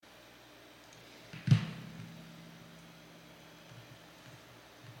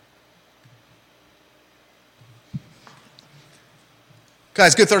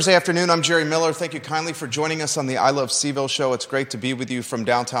Guys, good Thursday afternoon. I'm Jerry Miller. Thank you kindly for joining us on the I Love Seville show. It's great to be with you from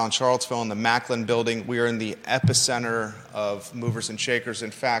downtown Charlottesville in the Macklin building. We are in the epicenter of movers and shakers. In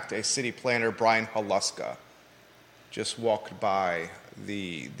fact, a city planner, Brian Haluska, just walked by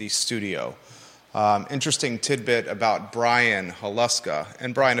the studio. Interesting tidbit about Brian Haluska.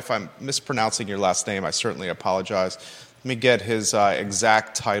 And Brian, if I'm mispronouncing your last name, I certainly apologize. Let me get his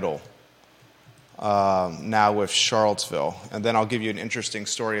exact title. Now with Charlottesville. And then I'll give you an interesting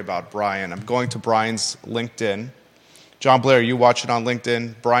story about Brian. I'm going to Brian's LinkedIn. John Blair, you watch it on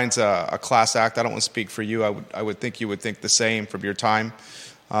LinkedIn. Brian's a class act. I don't want to speak for you. I would think you would think the same from your time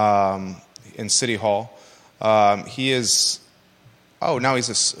in City Hall. Now he's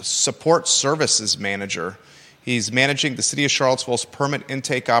a support services manager. He's managing the City of Charlottesville's permit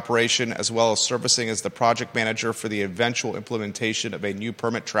intake operation as well as servicing as the project manager for the eventual implementation of a new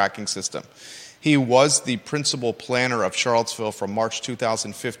permit tracking system. He was the principal planner of Charlottesville from March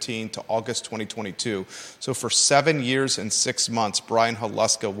 2015 to August 2022. So for 7 years and 6 months, Brian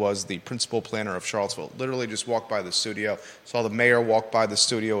Haluska was the principal planner of Charlottesville. Literally just walked by the studio. Saw the mayor walk by the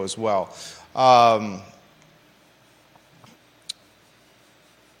studio as well.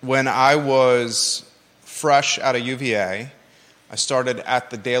 When I was fresh out of UVA, I started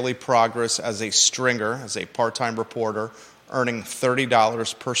at the Daily Progress as a stringer, as a part-time reporter, earning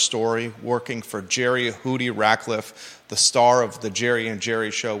 $30 per story, working for Jerry Hootie Ratcliffe, the star of the Jerry and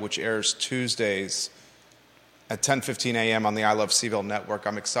Jerry Show, which airs Tuesdays at 10:15 a.m. on the I Love Seville network.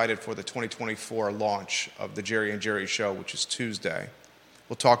 I'm excited for the 2024 launch of the Jerry and Jerry Show, which is Tuesday.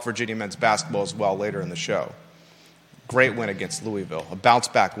 We'll talk Virginia men's basketball as well later in the show. Great win against Louisville, a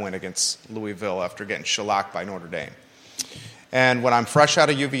bounce-back win against Louisville after getting shellacked by Notre Dame. And when I'm fresh out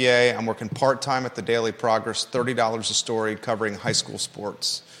of UVA, I'm working part-time at the Daily Progress, $30 a story covering high school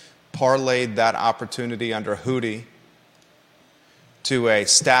sports. Parlayed that opportunity under Hootie to a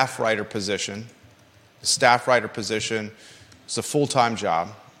staff writer position. The staff writer position was a full-time job.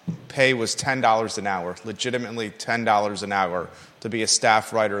 Pay was $10 an hour, legitimately $10 an hour to be a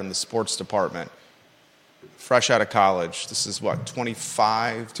staff writer in the sports department. Fresh out of college. This is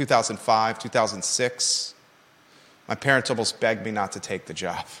 2005, 2006. My parents almost begged me not to take the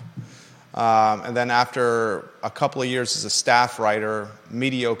job. And then after a couple of years as a staff writer,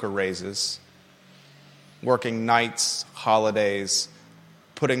 mediocre raises, working nights, holidays,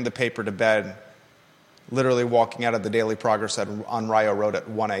 putting the paper to bed, literally walking out of the Daily Progress on Rio Road at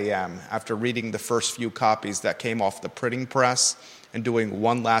 1 a.m. after reading the first few copies that came off the printing press and doing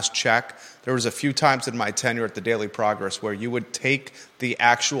one last check. There was a few times in my tenure at the Daily Progress where you would take the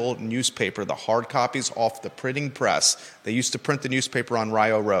actual newspaper, the hard copies off the printing press. They used to print the newspaper on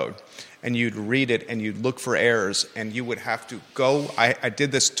Rio Road. And you'd read it and you'd look for errors and you would have to go. I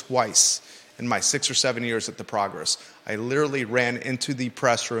did this twice in my 6 or 7 years at the Progress. I literally ran into the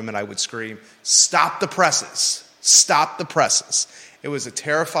press room and I would scream, "Stop the presses! Stop the presses!" It was a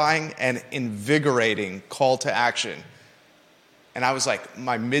terrifying and invigorating call to action. And I was like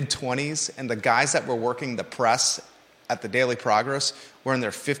my mid-20s, and the guys that were working the press at the Daily Progress were in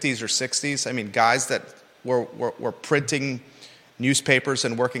their 50s or 60s. I mean, guys that were printing newspapers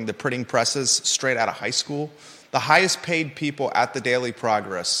and working the printing presses straight out of high school. The highest paid people at the Daily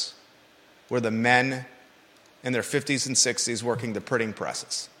Progress were the men in their 50s and 60s working the printing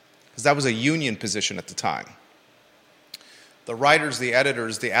presses, because that was a union position at the time. The writers, the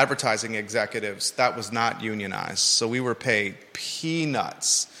editors, the advertising executives, that was not unionized. So we were paid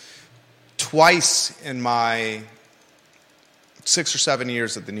peanuts. Twice in my 6 or 7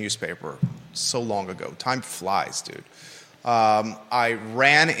 years at the newspaper, so long ago. Time flies, dude. I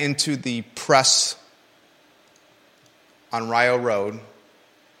ran into the press on Rio Road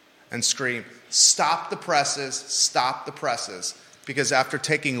and screamed, "Stop the presses, stop the presses." Because after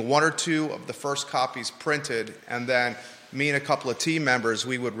taking one or two of the first copies printed and then me and a couple of team members,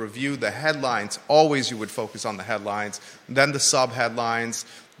 we would review the headlines. Always you would focus on the headlines, then the sub-headlines,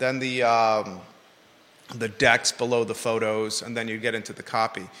 then the decks below the photos, and then you get into the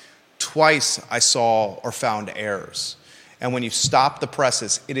copy. Twice I saw or found errors. And when you stop the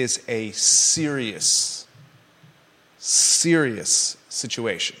presses, it is a serious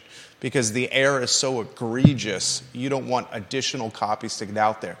situation. Because the error is so egregious, you don't want additional copies to get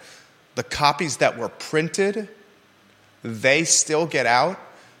out there. The copies that were printed, they still get out,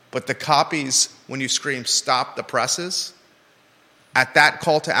 but the copies, when you scream, "Stop the presses," at that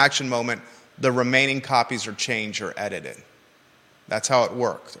call to action moment, the remaining copies are changed or edited. That's how it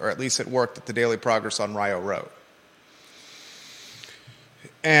worked, or at least it worked at the Daily Progress on Rio Road.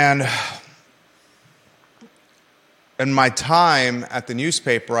 And In my time at the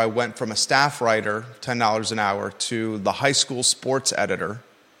newspaper, I went from a staff writer, $10 an hour, to the high school sports editor.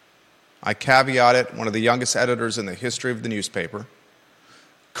 I caveat it, one of the youngest editors in the history of the newspaper.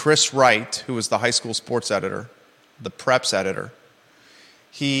 Chris Wright, who was the high school sports editor, the preps editor,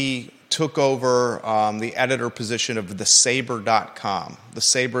 he took over the editor position of thesaber.com. The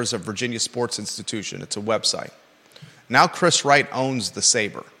Saber is a Virginia sports institution. It's a website. Now Chris Wright owns the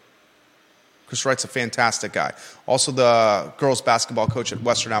Saber. Chris Wright's a fantastic guy. Also the girls basketball coach at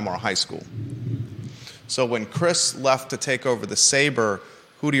Western Albemarle High School. So when Chris left to take over the Saber,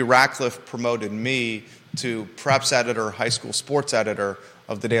 Hootie Ratcliffe promoted me to preps editor, high school sports editor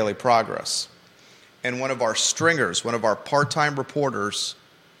of the Daily Progress. And one of our stringers, one of our part-time reporters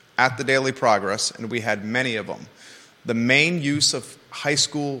at the Daily Progress, and we had many of them, the main use of high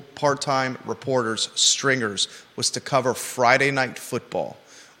school part-time reporters, stringers, was to cover Friday night football,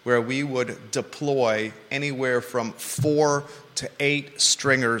 where we would deploy anywhere from 4 to 8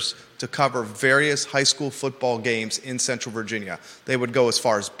 stringers to cover various high school football games in Central Virginia. They would go as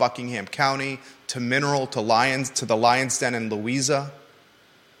far as Buckingham County, to Mineral, to the Lions Den in Louisa,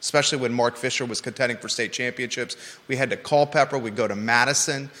 especially when Mark Fisher was contending for state championships. We had to Culpeper, we'd go to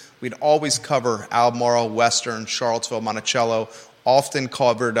Madison. We'd always cover Albemarle, Western, Charlottesville, Monticello, often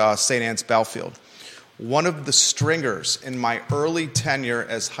covered St. Anne's Belfield. One of the stringers in my early tenure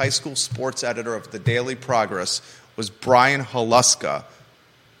as high school sports editor of the Daily Progress was Brian Haluska,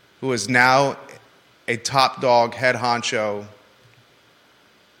 who is now a top dog, head honcho.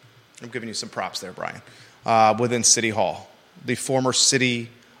 I'm giving you some props there, Brian, within City Hall, the former city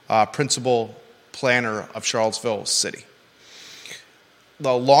principal planner of Charlottesville City.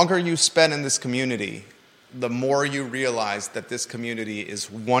 The longer you spend in this community, the more you realize that this community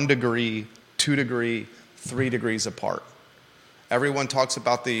is 1 degree, 2 degree, 3 degrees apart. Everyone talks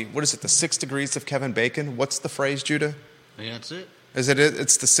about the 6 degrees of Kevin Bacon? What's the phrase, Judah? Yeah, that's it.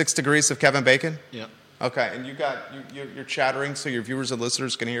 It's the 6 degrees of Kevin Bacon? Yeah. Okay, and you're chattering so your viewers and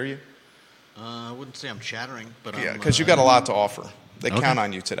listeners can hear you? I wouldn't say I'm chattering, but yeah, because you got a lot to offer. They count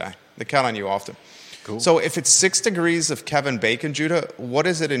on you today. They count on you often. Cool. So if it's 6 degrees of Kevin Bacon, Judah, what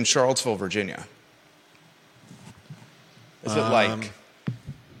is it in Charlottesville, Virginia? Is it like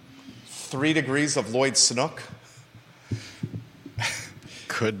 3 degrees of Lloyd Snook?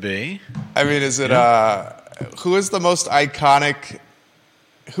 Could be. I mean, is it who is the most iconic?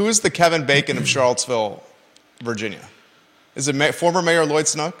 Who is the Kevin Bacon of Charlottesville, Virginia? Is it former Mayor Lloyd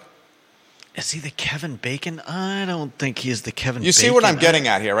Snook? Is he the Kevin Bacon? I don't think he is the Kevin Bacon. You see what I'm getting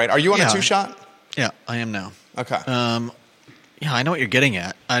at here, right? Are you on a 2-shot? Yeah, I am now. Okay. Yeah, I know what you're getting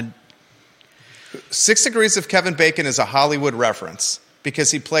at. 6 Degrees of Kevin Bacon is a Hollywood reference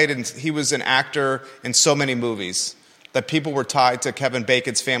because he was an actor in so many movies that people were tied to Kevin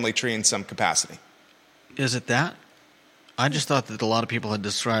Bacon's family tree in some capacity. Is it that? I just thought that a lot of people had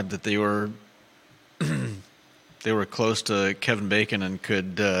described that they were they were close to Kevin Bacon and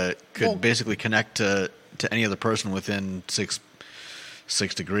could basically connect to any other person within 6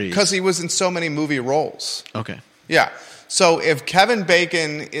 degrees. Because he was in so many movie roles. Okay. Yeah. So if Kevin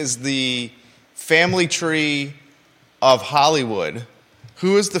Bacon is the family tree of Hollywood,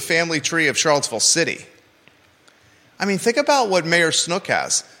 who is the family tree of Charlottesville City? I mean, think about what Mayor Snook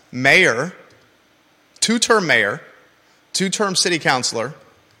has. Mayor, 2-term mayor, 2-term city councilor,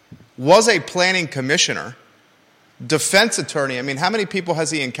 was a planning commissioner, defense attorney. I mean, how many people has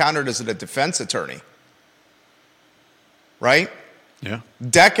he encountered as a defense attorney? Right? Yeah.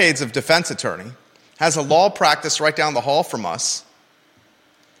 Decades of defense attorney. Has a law practice right down the hall from us.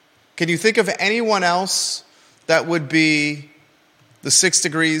 Can you think of anyone else that would be the 6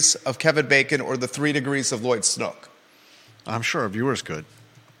 degrees of Kevin Bacon or the 3 degrees of Lloyd Snook? I'm sure our viewers could.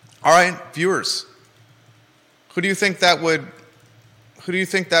 All right, viewers. Who do you think that would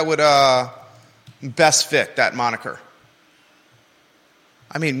best fit that moniker?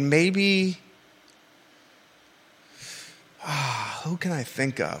 I mean, maybe who can I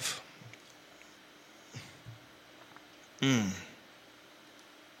think of? I'm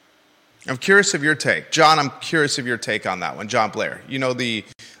curious of your take. John, I'm curious of your take on that one. John Blair. You know the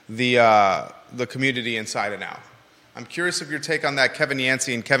community inside and out. I'm curious of your take on that. Kevin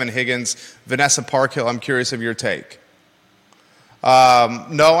Yancey and Kevin Higgins, Vanessa Parkhill. I'm curious of your take. No,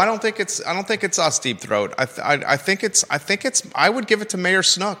 I don't think it's us, Deep Throat. I think it's. I would give it to Mayor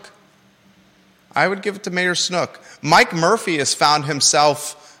Snook. Mike Murphy has found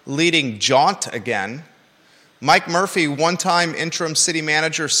himself leading Jaunt again. Mike Murphy, one-time interim city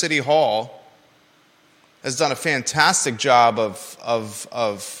manager, City Hall, has done a fantastic job of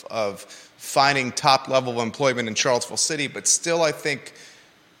finding top-level employment in Charlottesville City, but still I think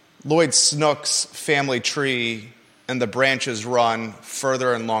Lloyd Snook's family tree and the branches run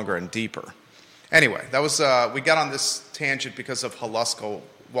further and longer and deeper. Anyway, that was we got on this tangent because of Halusko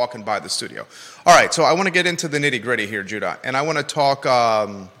walking by the studio. All right, so I want to get into the nitty-gritty here, Judah, and I want to talk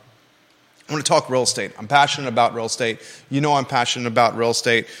real estate. I'm passionate about real estate. You know I'm passionate about real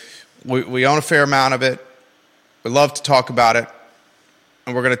estate. We own a fair amount of it. We love to talk about it,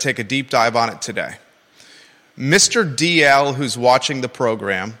 and we're going to take a deep dive on it today. Mr. DL, who's watching the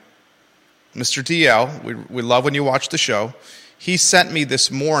program, Mr. DL, we love when you watch the show, he sent me this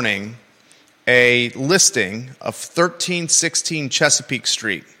morning a listing of 1316 Chesapeake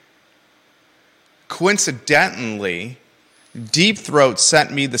Street. Coincidentally, Deep Throat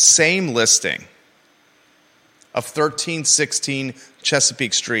sent me the same listing of 1316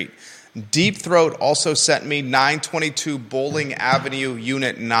 Chesapeake Street. Deep Throat also sent me 922 Bowling Avenue,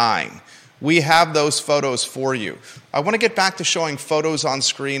 Unit 9. We have those photos for you. I want to get back to showing photos on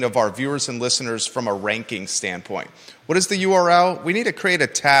screen of our viewers and listeners from a ranking standpoint. What is the URL? We need to create a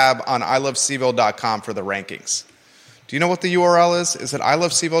tab on iloveseville.com for the rankings. Do you know what the URL is? Is it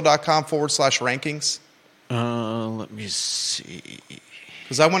iloveseville.com/rankings? Let me see.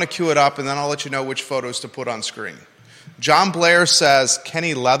 Because I want to queue it up, and then I'll let you know which photos to put on screen. John Blair says,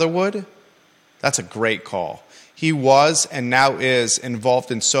 Kenny Leatherwood? That's a great call. He was and now is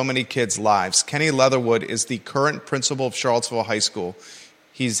involved in so many kids' lives. Kenny Leatherwood is the current principal of Charlottesville High School.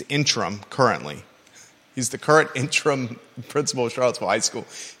 He's interim currently. He's the current interim principal of Charlottesville High School.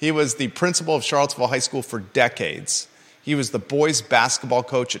 He was the principal of Charlottesville High School for decades. He was the boys' basketball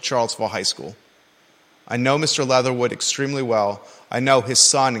coach at Charlottesville High School. I know Mr. Leatherwood extremely well. I know his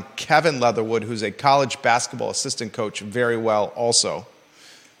son, Kevin Leatherwood, who's a college basketball assistant coach, very well also.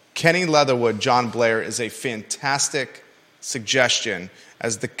 Kenny Leatherwood, John Blair, is a fantastic suggestion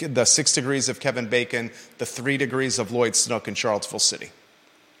as the 6 degrees of Kevin Bacon, the 3 degrees of Lloyd Snook in Charlottesville City.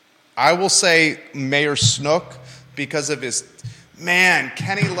 I will say Mayor Snook because of his... Man,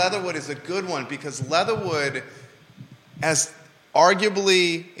 Kenny Leatherwood is a good one because Leatherwood has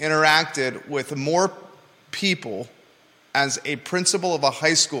arguably interacted with more people as a principal of a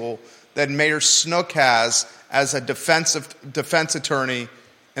high school than Mayor Snook has as a defense attorney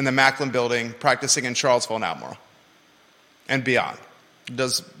in the Macklin building practicing in Charlottesville and Albemarle and beyond.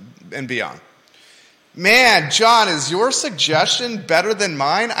 Man, John, is your suggestion better than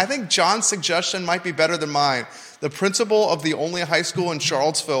mine? I think John's suggestion might be better than mine. The principal of the only high school in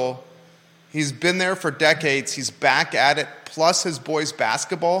Charlottesville, he's been there for decades. He's back at it, plus his boys'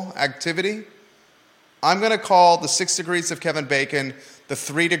 basketball activity. I'm going to call the 6 degrees of Kevin Bacon the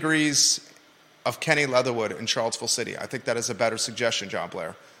 3 degrees of Kenny Leatherwood in Charlottesville City. I think that is a better suggestion, John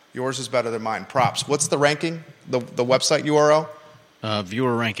Blair. Yours is better than mine. Props. What's the ranking, the website URL?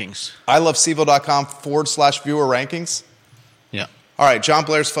 Viewer rankings. iloveseville.com/viewer rankings? Yeah. All right, John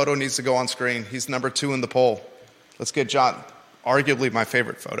Blair's photo needs to go on screen. He's number 2 in the poll. Let's get John, arguably my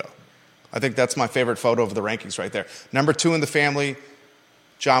favorite photo. I think that's my favorite photo of the rankings right there. Number 2 in the family,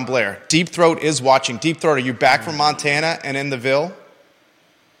 John Blair. Deep Throat is watching. Deep Throat, are you back from Montana and in the Ville?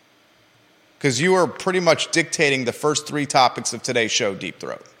 Because you are pretty much dictating the first 3 topics of today's show, Deep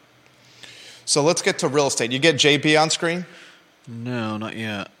Throat. So let's get to real estate. You get JB on screen? No, not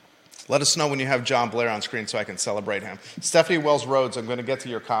yet. Let us know when you have John Blair on screen so I can celebrate him. Stephanie Wells Rhodes, I'm going to get to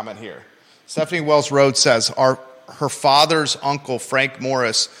your comment here. Stephanie Wells Rhodes says, her father's uncle, Frank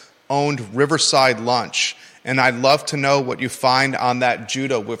Morris, owned Riverside Lunch. And I'd love to know what you find on that,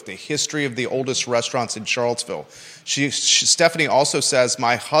 Judah, with the history of the oldest restaurants in Charlottesville. Stephanie also says,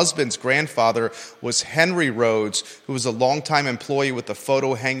 my husband's grandfather was Henry Rhodes, who was a longtime employee with the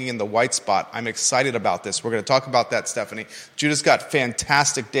photo hanging in the white spot. I'm excited about this. We're going to talk about that, Stephanie. Judah's got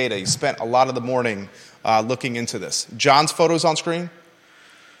fantastic data. He spent a lot of the morning looking into this. John's photo's on screen?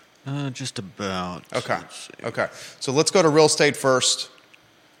 Just about. Okay. So let's go to real estate first.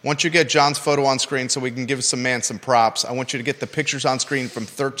 Once you get John's photo on screen so we can give some props, I want you to get the pictures on screen from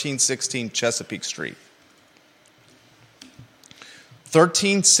 1316 Chesapeake Street.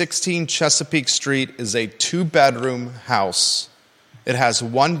 1316 Chesapeake Street is a 2-bedroom house. It has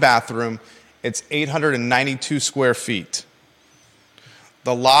 1 bathroom. It's 892 square feet.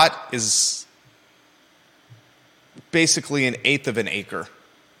 The lot is basically an eighth of an acre.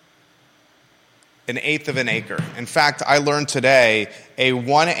 An eighth of an acre. In fact, I learned today a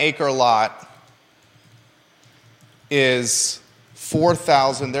 1 acre lot is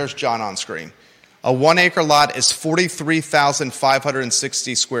 4,000. There's John on screen. A 1 acre lot is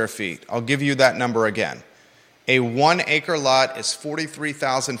 43,560 square feet. I'll give you that number again. A 1 acre lot is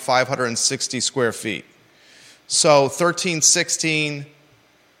 43,560 square feet. So 1316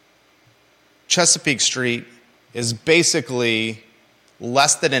 Chesapeake Street is basically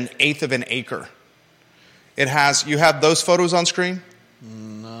less than an eighth of an acre. It has, you have those photos on screen?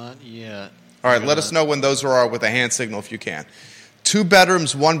 Not yet. All right, let us know when those are with a hand signal if you can. 2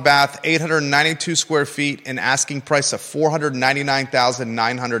 bedrooms, 1 bath, 892 square feet, an asking price of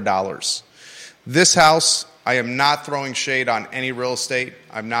 $499,900. This house, I am not throwing shade on any real estate.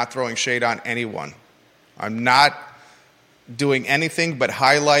 I'm not throwing shade on anyone. I'm not doing anything but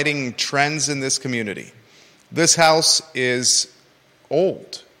highlighting trends in this community. This house is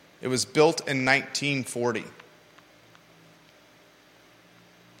old. It was built in 1940.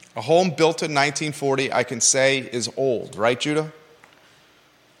 A home built in 1940, I can say, is old, right, Judah?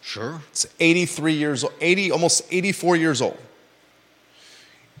 Sure. It's 83 years old, almost 84 years old.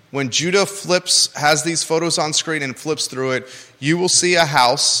 When Judah has these photos on screen and flips through it, you will see a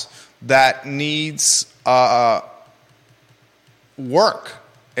house that needs work.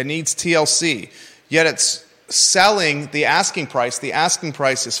 It needs TLC. Yet it's selling the asking price. The asking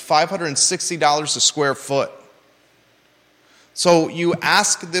price is $560 a square foot. So you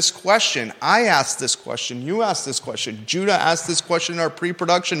ask this question, I asked this question, you asked this question, Judah asked this question in our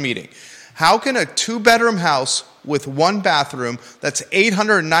pre-production meeting. How can a 2-bedroom house with 1 bathroom that's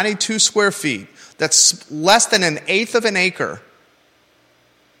 892 square feet, that's less than an eighth of an acre,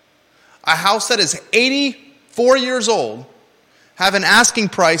 a house that is 84 years old, have an asking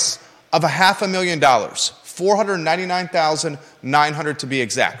price of $500,000, $499,900 to be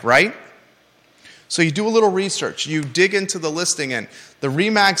exact, right? So you do a little research. You dig into the listing, and the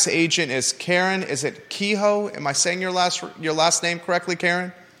RE/MAX agent is Karen. Is it Kehoe? Am I saying your last name correctly,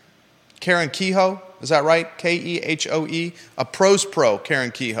 Karen? Karen Kehoe. Is that right? Kehoe. A pro's pro,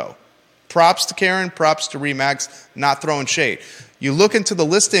 Karen Kehoe. Props to Karen. Props to RE/MAX. Not throwing shade. You look into the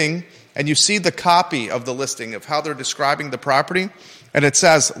listing, and you see the copy of the listing of how they're describing the property, and it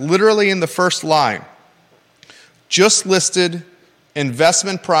says literally in the first line, just listed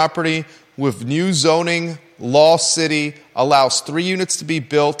investment property with new zoning, Law City, allows 3 units to be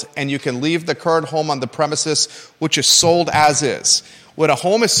built, and you can leave the current home on the premises, which is sold as is. When a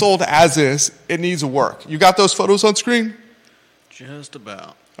home is sold as is, it needs work. You got those photos on screen? Just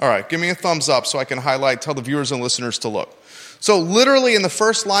about. All right, give me a thumbs up so I can highlight, tell the viewers and listeners to look. So literally in the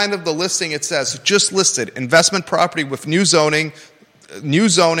first line of the listing, it says, just listed, investment property with new zoning,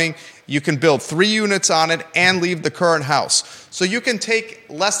 you can build 3 units on it and leave the current house. So you can take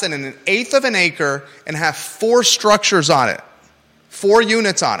less than an eighth of an acre and have 4 structures on it, 4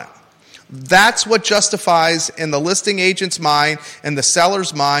 units on it. That's what justifies in the listing agent's mind and the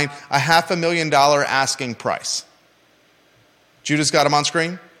seller's mind a $500,000 asking price. Judah's got them on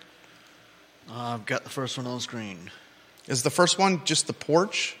screen? I've got the first one on screen. Is the first one just the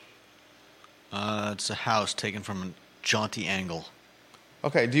porch? It's a house taken from a jaunty angle.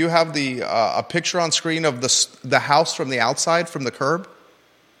 Okay, do you have a picture on screen of the house from the outside, from the curb?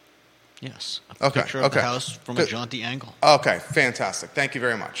 Yes. A picture of the house from a jaunty angle. Okay, fantastic. Thank you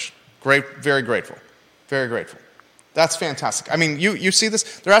very much. Great, very grateful. Very grateful. That's fantastic. I mean, you see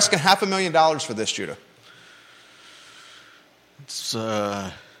this? They're asking $500,000 for this, Judah. It's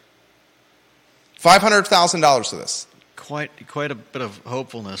 $500,000 for this. Quite a bit of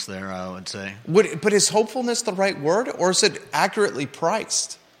hopefulness there, I would say. But is hopefulness the right word, or is it accurately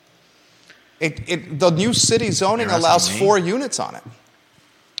priced? The new city zoning allows 4 units on it.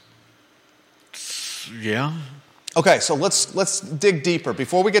 Yeah. Okay, so let's dig deeper.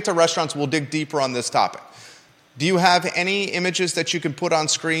 Before we get to restaurants, we'll dig deeper on this topic. Do you have any images that you can put on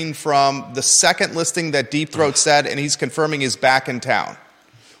screen from the second listing that Deep Throat said, and he's confirming is back in town?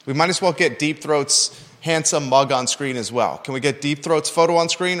 We might as well get Deep Throat's handsome mug on screen as well. Can we get Deep Throat's photo on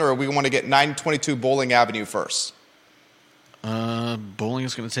screen, or we want to get 922 Bowling Avenue first? Bowling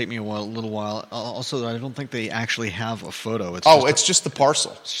is going to take me a little while. Also, I don't think they actually have a photo. It's just the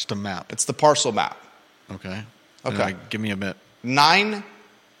parcel. It's just a map. It's the parcel map. Okay. Okay. Give me a bit.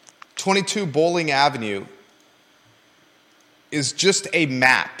 922 Bowling Avenue is just a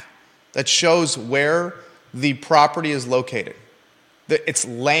map that shows where the property is located. It's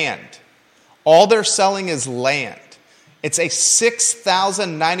land. All they're selling is land. It's a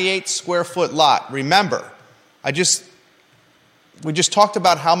 6,098 square foot lot. Remember, we just talked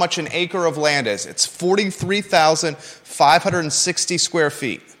about how much an acre of land is. It's 43,560 square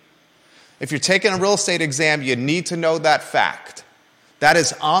feet. If you're taking a real estate exam, you need to know that fact. That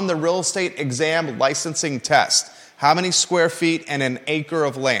is on the real estate exam licensing test. How many square feet and an acre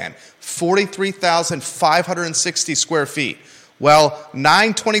of land? 43,560 square feet. Well,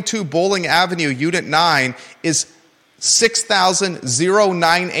 922 Bowling Avenue, Unit 9, is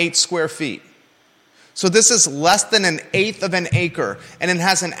 6,098 square feet. So this is less than an eighth of an acre, and it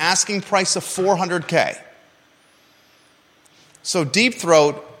has an asking price of $400K. So Deep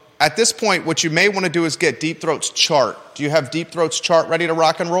Throat at this point, what you may want to do is get Deep Throat's chart. Do you have Deep Throat's chart ready to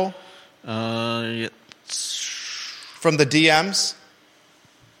rock and roll? Yeah. From the DMs?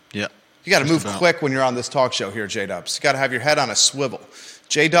 Yeah. You got to move quick when you're on this talk show here, J-Dubs. You got to have your head on a swivel.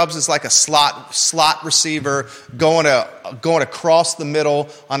 J-Dubs is like a slot receiver going across the middle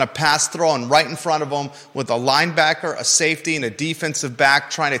on a pass throw and right in front of him with a linebacker, a safety, and a defensive back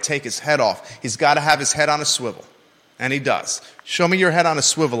trying to take his head off. He's got to have his head on a swivel, and he does. Show me your head on a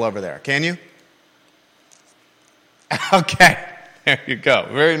swivel over there, can you? Okay, there you go.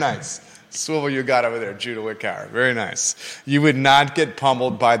 Very nice. Swivel you got over there, Judah Wickhauer. Very nice. You would not get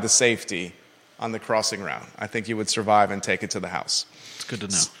pummeled by the safety on the crossing route. I think you would survive and take it to the house. It's good to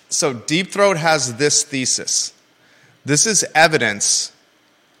know. So Deep Throat has this thesis. This is evidence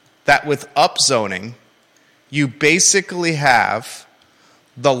that with upzoning, you basically have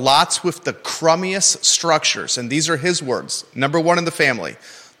the lots with the crummiest structures, and these are his words, number one in the family.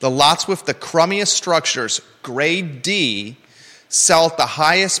 The lots with the crummiest structures, grade D, sell at the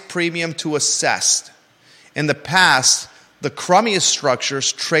highest premium to assessed. In the past, the crummiest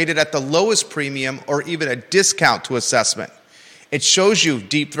structures traded at the lowest premium or even a discount to assessment. It shows you,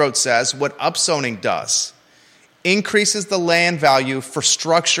 Deep Throat says, what upzoning does. Increases the land value for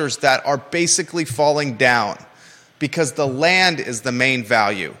structures that are basically falling down because the land is the main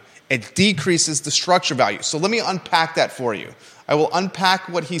value. It decreases the structure value. So let me unpack that for you. I will unpack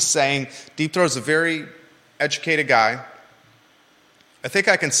what he's saying. Deep Throat is a very educated guy. I think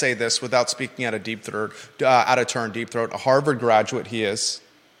I can say this without speaking out of turn, Deep Throat. A Harvard graduate he is.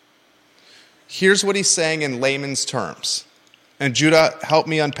 Here's what he's saying in layman's terms. And Judah, help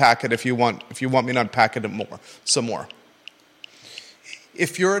me unpack it if you want me to unpack it some more.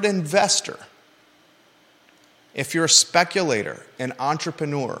 If you're an investor, if you're a speculator, an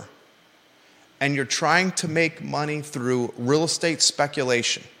entrepreneur, and you're trying to make money through real estate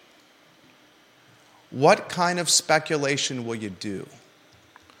speculation, what kind of speculation will you do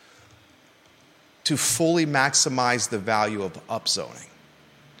to fully maximize the value of upzoning?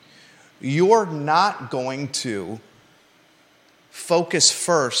 You're not going to focus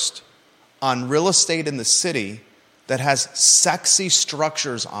first on real estate in the city that has sexy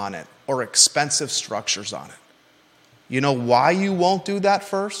structures on it or expensive structures on it. You know why you won't do that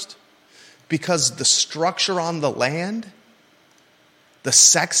first? Because the structure on the land, the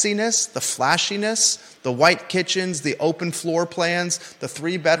sexiness, the flashiness, the white kitchens, the open floor plans, the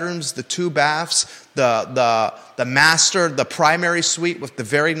 3 bedrooms, the 2 baths, the master, the primary suite with the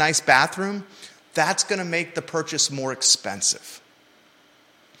very nice bathroom, that's going to make the purchase more expensive.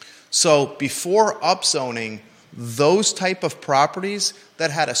 So before upzoning, those type of properties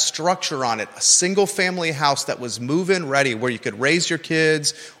that had a structure on it, a single family house that was move-in ready where you could raise your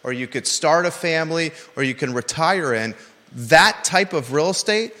kids or you could start a family or you can retire in, that type of real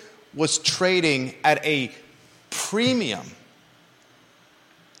estate was trading at a premium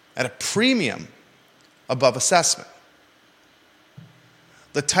above assessment.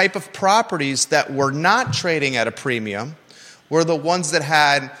 The type of properties that were not trading at a premium were the ones that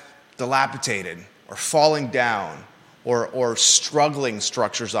had dilapidated or falling down or struggling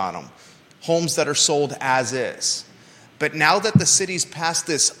structures on them, homes that are sold as is. But now that the city's passed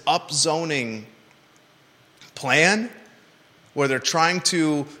this upzoning plan where they're trying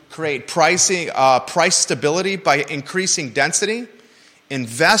to create price stability by increasing density,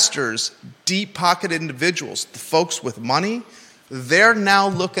 investors, deep-pocketed individuals, the folks with money, they're now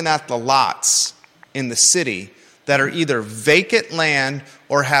looking at the lots in the city that are either vacant land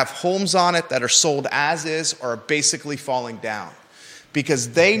or have homes on it that are sold as is or are basically falling down.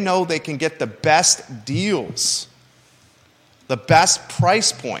 Because they know they can get the best deals, the best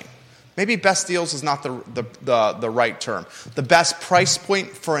price point. Maybe best deals is not the right term. The best price point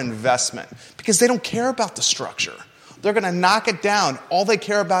for investment. Because they don't care about the structure. They're going to knock it down. All they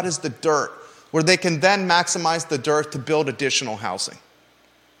care about is the dirt, where they can then maximize the dirt to build additional housing.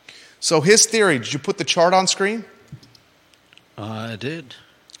 So his theory, did you put the chart on screen? I did.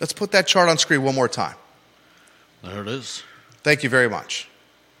 Let's put that chart on screen one more time. There it is. Thank you very much.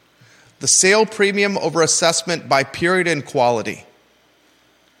 The sale premium over assessment by period and quality.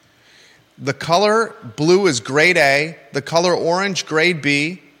 The color blue is grade A. The color orange, grade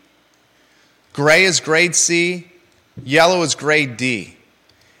B. Gray is grade C. Yellow is grade D.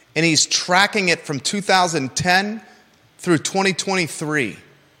 And he's tracking it from 2010 through 2023.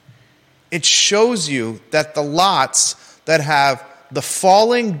 It shows you that the lots that have the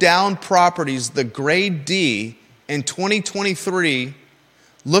falling down properties, the grade D, in 2023,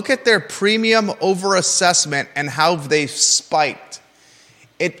 look at their premium over assessment and how they've spiked.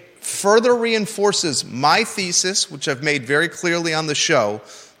 It further reinforces my thesis, which I've made very clearly on the show,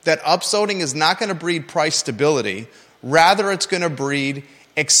 that upzoning is not going to breed price stability. Rather, it's going to breed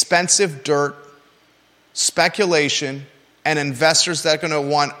expensive dirt, speculation, and investors that are going to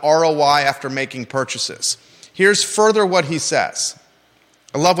want ROI after making purchases. Here's further what he says.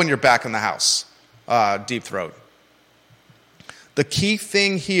 I love when you're back in the house, Deep Throat. The key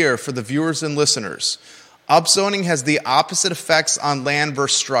thing here for the viewers and listeners, upzoning has the opposite effects on land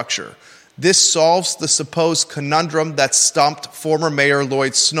versus structure. This solves the supposed conundrum that stumped former Mayor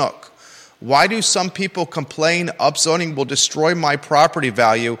Lloyd Snook. Why do some people complain upzoning will destroy my property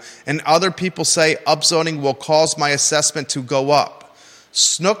value and other people say upzoning will cause my assessment to go up?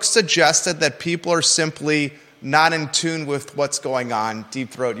 Snook suggested that people are simply not in tune with what's going on.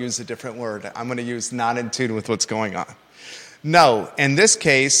 Deep Throat used a different word. I'm going to use not in tune with what's going on. No, in this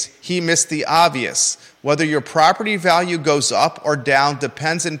case, he missed the obvious. Whether your property value goes up or down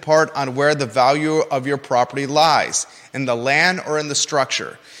depends in part on where the value of your property lies, in the land or in the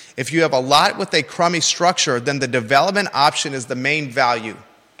structure. If you have a lot with a crummy structure, then the development option is the main value.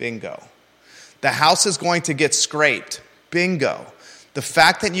 Bingo. The house is going to get scraped. Bingo. The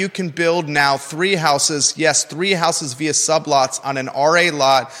fact that you can build now 3 houses, yes, 3 houses via sublots on an RA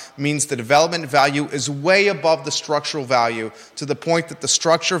lot means the development value is way above the structural value to the point that the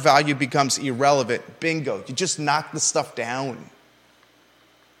structure value becomes irrelevant. Bingo. You just knock the stuff down.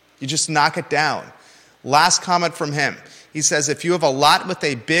 You just knock it down. Last comment from him. He says, if you have a lot with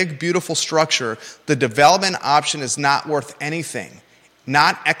a big, beautiful structure, the development option is not worth anything.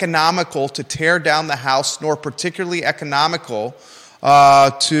 Not economical to tear down the house, nor particularly economical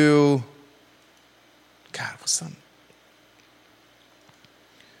to, God, what's that?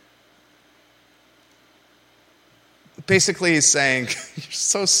 Basically, he's saying, you're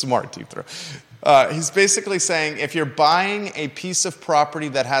so smart, Deep Throat. He's basically saying, if you're buying a piece of property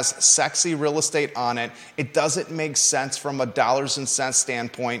that has sexy real estate on it, it doesn't make sense from a dollars and cents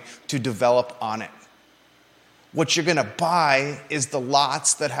standpoint to develop on it. What you're going to buy is the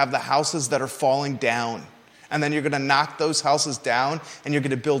lots that have the houses that are falling down. And then you're going to knock those houses down and you're going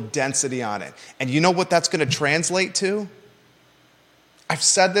to build density on it. And you know what that's going to translate to? I've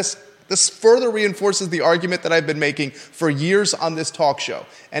said this. This further reinforces the argument that I've been making for years on this talk show.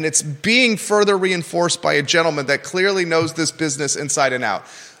 And it's being further reinforced by a gentleman that clearly knows this business inside and out.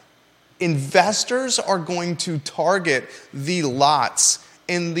 Investors are going to target the lots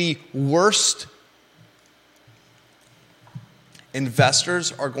in the worst.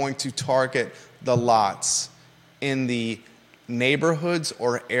 Investors are going to target the lots in the neighborhoods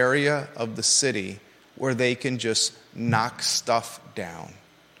or area of the city where they can just knock stuff down.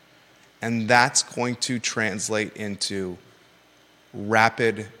 And that's going to translate into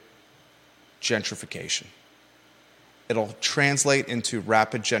rapid gentrification. It'll translate into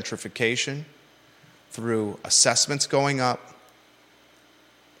rapid gentrification through assessments going up,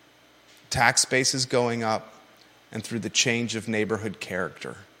 tax bases going up, and through the change of neighborhood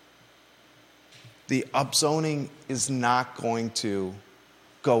character. The upzoning is not going to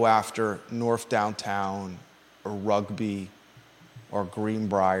go after North Downtown or Rugby or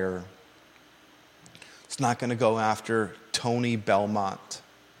Greenbrier. It's not going to go after Tony Belmont.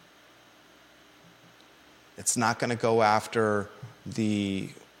 It's not going to go after the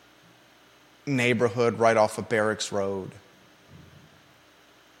neighborhood right off of Barracks Road.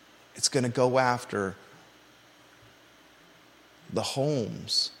 It's going to go after the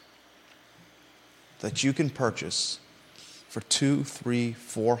homes that you can purchase for $200,000, $300,000,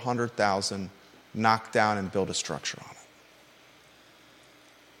 $400,000, knock down and build a structure on it.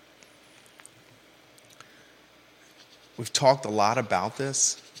 We've talked a lot about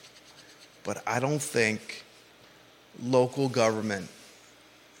this, but I don't think local government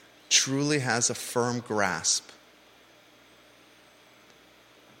truly has a firm grasp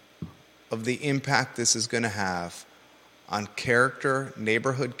of the impact this is going to have on character,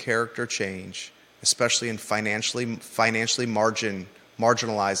 neighborhood character change, especially in financially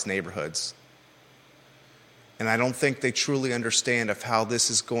marginalized neighborhoods. And I don't think they truly understand of how this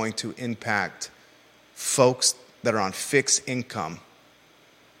is going to impact folks that are on fixed income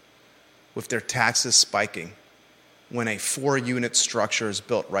with their taxes spiking when a 4-unit structure is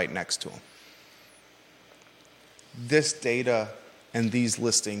built right next to them. This data and these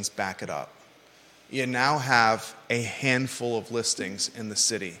listings back it up. You now have a handful of listings in the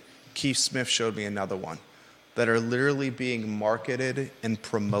city. Keith Smith showed me another one that are literally being marketed and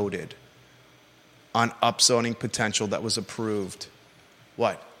promoted on upzoning potential that was approved,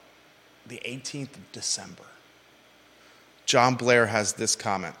 the 18th of December. John Blair has this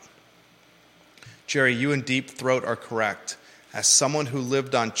comment. Jerry, you and Deep Throat are correct. As someone who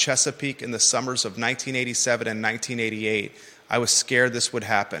lived on Chesapeake in the summers of 1987 and 1988, I was scared this would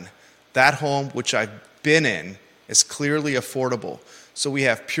happen. That home, which I've been in, is clearly affordable. So we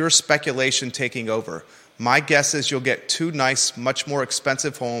have pure speculation taking over. My guess is you'll get 2 nice, much more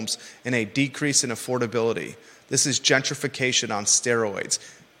expensive homes and a decrease in affordability. This is gentrification on steroids.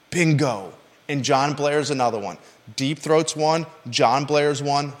 Bingo. And John Blair's another one. Deep Throat's one. John Blair's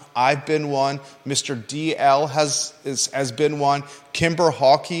one. I've been one. Mr. DL has been one. Kimber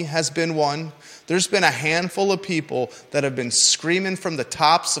Hawkey has been one. There's been a handful of people that have been screaming from the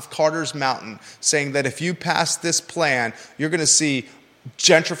tops of Carter's Mountain saying that if you pass this plan, you're going to see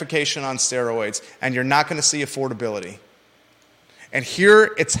gentrification on steroids and you're not going to see affordability. And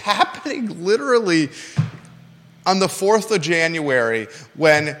here it's happening literally on the 4th of January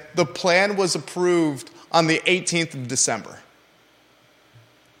when the plan was approved on the 18th of December.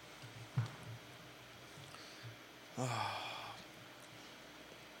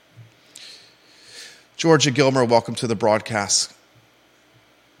 Georgia Gilmer, welcome to the broadcast.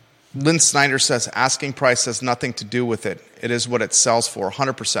 Lynn Snyder says, asking price has nothing to do with it. It is what it sells for.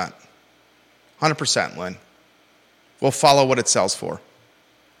 100%. 100%, Lynn. We'll follow what it sells for.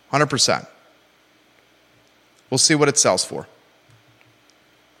 100%. We'll see what it sells for.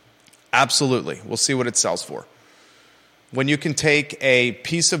 Absolutely. We'll see what it sells for. When you can take a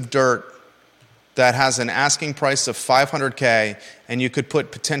piece of dirt that has an asking price of $500K and you could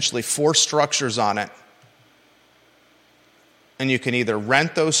put potentially 4 structures on it, and you can either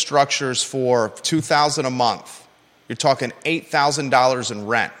rent those structures for $2,000 a month. You're talking $8,000 in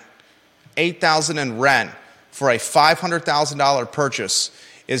rent. $8,000 in rent for a $500,000 purchase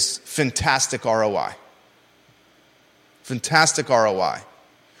is fantastic ROI. Fantastic ROI.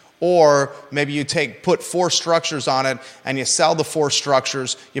 Or maybe you put 4 structures on it and you sell the 4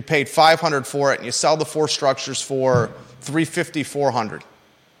 structures. You paid $500 for it and you sell the 4 structures for $350, $400.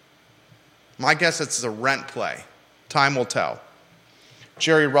 My guess it's a rent play. Time will tell.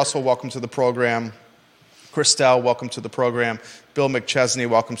 Jerry Russell, welcome to the program. Christelle, welcome to the program. Bill McChesney,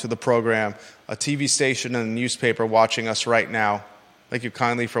 welcome to the program. A TV station and a newspaper watching us right now. Thank you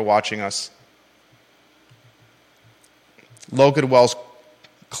kindly for watching us. Logan Wells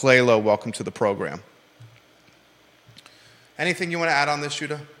Claylo, welcome to the program. Anything you want to add on this,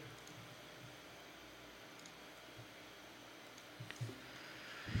 Judah?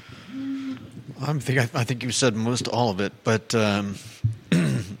 I think you said most all of it, but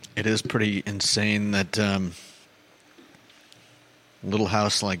it is pretty insane that little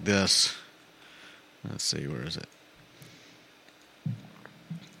house like this. Let's see, where is it?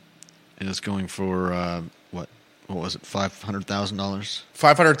 It is going for what was it? $500,000.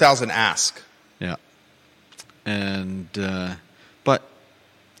 $500,000 ask. Yeah, and but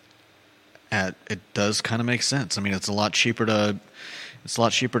it does kind of make sense. I mean, it's a lot cheaper to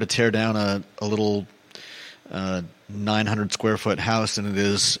tear down a little 900 square foot house than it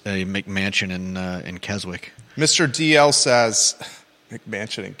is a McMansion in Keswick. Mr. DL says,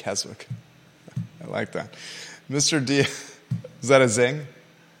 McMansion in Keswick. I like that. Mr. D, is that a zing?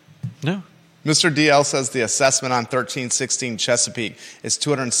 No. Mr. DL says the assessment on 1316 Chesapeake is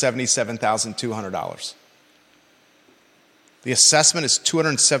 $277,200. The assessment is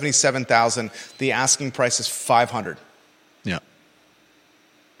 $277,000. The asking price is $500. Yeah.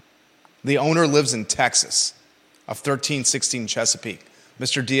 The owner lives in Texas of 1316 Chesapeake.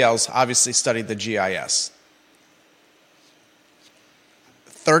 Mr. DL's obviously studied the GIS.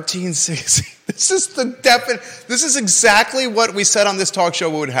 1316. This is exactly what we said on this talk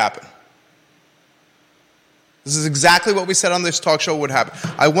show would happen. This is exactly what we said on this talk show would happen.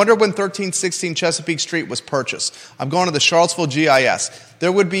 I wonder when 1316 Chesapeake Street was purchased. I'm going to the Charlottesville GIS.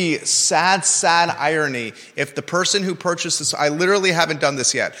 There would be sad irony if the person who purchased this, I literally haven't done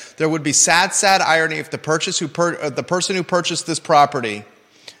this yet. There would be sad irony if the person who purchased this property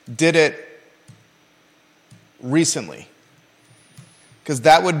did it recently. Because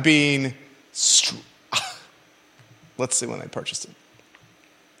that would be, let's see when they purchased it.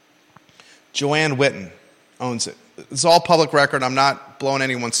 Joanne Witten owns it. It's all public record. I'm not blowing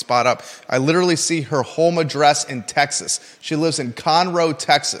anyone's spot up. I literally see her home address in Texas. She lives in Conroe,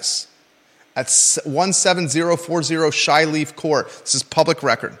 Texas, at 17040 Shyleaf Court. This is public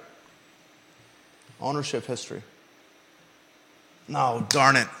record. Ownership history. No,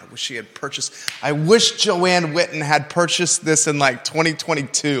 darn it. I wish she had purchased. I wish Joanne Witten had purchased this in like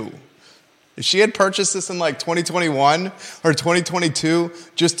 2022. If she had purchased this in like 2021 or 2022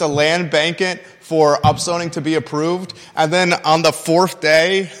 just to land bank it for upzoning to be approved, and then on the 4th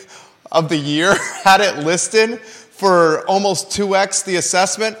day of the year had it listed for almost 2x the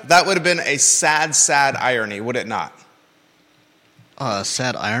assessment, that would have been a sad irony, would it not?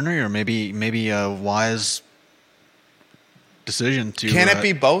 Sad irony, or maybe a wise decision to. Can it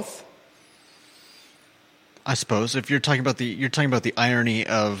be both? I suppose if you're talking about the irony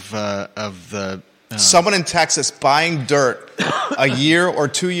of the. Someone in Texas buying dirt a year or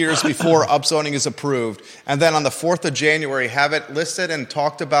 2 years before upzoning is approved, and then on the 4th of January have it listed and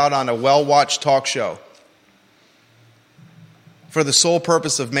talked about on a well-watched talk show for the sole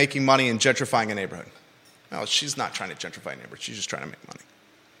purpose of making money and gentrifying a neighborhood. No, she's not trying to gentrify a neighborhood. She's just trying to make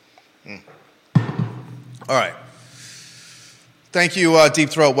money. All right. Thank you, Deep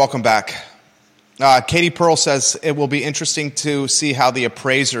Throat. Welcome back. Katie Pearl says it will be interesting to see how the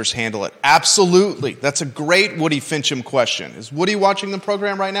appraisers handle it. Absolutely. That's a great Woody Fincham question. Is Woody watching the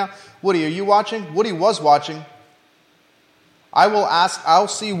program right now? Woody, are you watching? Woody was watching. I'll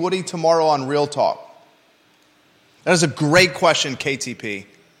see Woody tomorrow on Real Talk. That is a great question, KTP.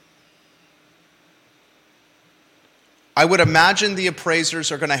 I would imagine the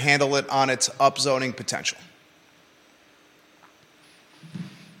appraisers are going to handle it on its upzoning potential.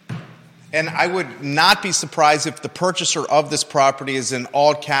 And I would not be surprised if the purchaser of this property is an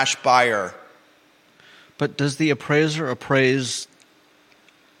all-cash buyer. But does the appraiser appraise?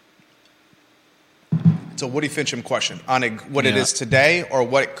 It's a Woody Fincham question on what it is today or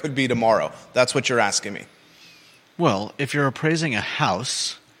what it could be tomorrow. That's what you're asking me. Well, if you're appraising a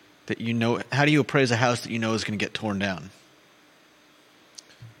house that you know, how do you appraise a house that you know is going to get torn down?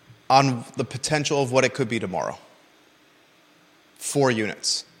 On the potential of what it could be tomorrow. 4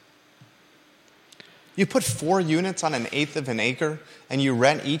 units. You put 4 units on 1/8 of an acre and you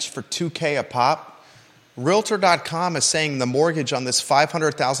rent each for $2,000 a pop. Realtor.com is saying the mortgage on this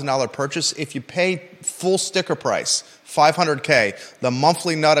 $500,000 purchase, if you pay full sticker price, $500,000, the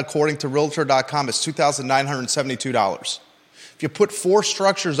monthly nut according to Realtor.com is $2,972. If you put 4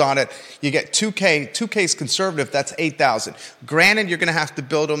 structures on it, you get $2,000. $2,000 is conservative, that's $8,000. Granted, you're going to have to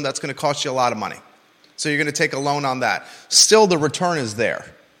build them, that's going to cost you a lot of money. So you're going to take a loan on that. Still, the return is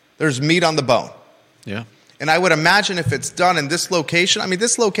there. There's meat on the bone. Yeah. And I would imagine if it's done in this location, I mean,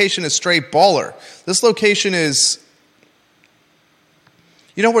 this location is straight baller. This location is,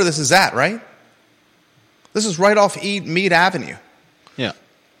 you know where this is at, right? This is right off Mead Avenue. Yeah.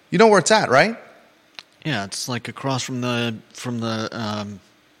 You know where it's at, right? Yeah, it's like across from the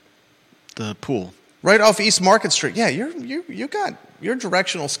pool. Right off East Market Street. Yeah, you got your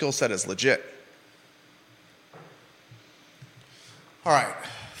directional skill set is legit. All right.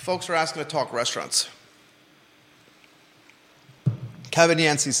 Folks are asking to talk restaurants. Kevin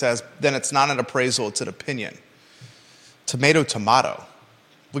Yancey says, then it's not an appraisal, it's an opinion. Tomato.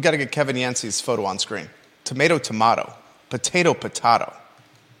 We got to get Kevin Yancey's photo on screen. Tomato. Potato.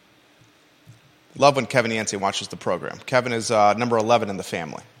 Love when Kevin Yancey watches the program. Kevin is number 11 in the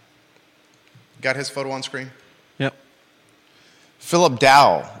family. Got his photo on screen? Yep. Philip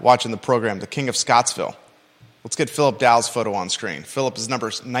Dow watching the program, the king of Scottsville. Let's get Philip Dow's photo on screen. Philip is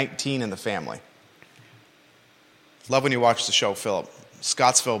number 19 in the family. Love when you watch the show, Philip.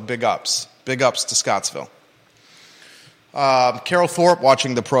 Scottsville, big ups. Big ups to Scottsville. Carol Thorpe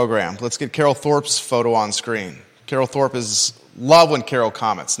watching the program. Let's get Carol Thorpe's photo on screen. Carol Thorpe is love when Carol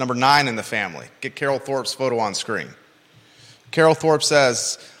comments. Number 9 in the family. Get Carol Thorpe's photo on screen. Carol Thorpe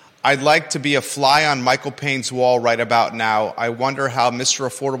says, I'd like to be a fly on Michael Payne's wall right about now. I wonder how Mr.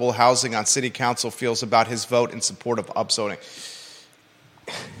 Affordable Housing on City Council feels about his vote in support of upzoning.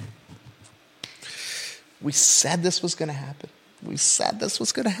 We said this was going to happen. We said this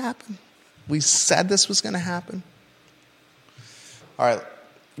was going to happen. All right,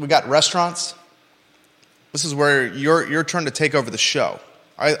 we got restaurants. This is where your turn to take over the show.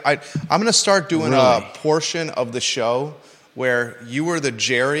 I'm going to start doing a portion of the show where you are the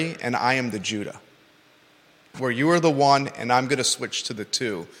Jerry and I am the Judah. Where you are the one and I'm going to switch to the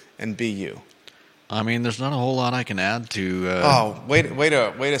 2 and be you. I mean, there's not a whole lot I can add to. Way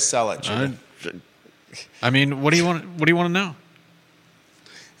to sell it, Judah. I mean, what do you want to know?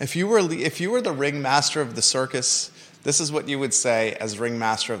 If you were the ringmaster of the circus, this is what you would say as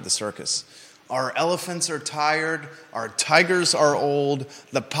ringmaster of the circus. Our elephants are tired. Our tigers are old.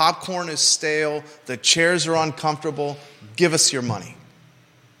 The popcorn is stale. The chairs are uncomfortable. Give us your money.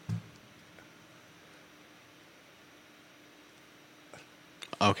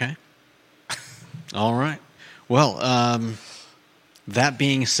 Okay. All right. Well, that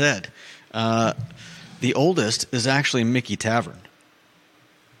being said, the oldest is actually Mickey Tavern.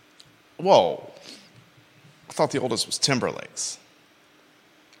 Whoa. I thought the oldest was Timberlake's.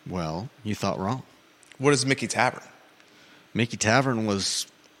 Well, you thought wrong. What is Mickey Tavern? Mickey Tavern was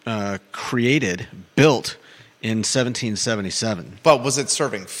built in 1777. But was it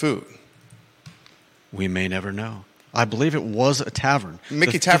serving food? We may never know. I believe it was a tavern.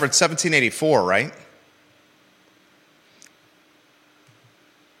 Mickey Tavern, 1784, right?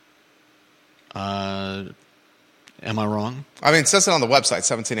 Am I wrong? I mean, it says it on the website,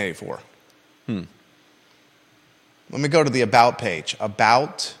 1784. Let me go to the About page.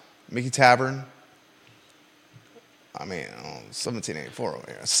 About Mickey Tavern. I mean, 1784 over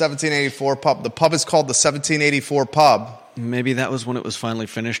here. 1784 pub. The pub is called the 1784 Pub. Maybe that was when it was finally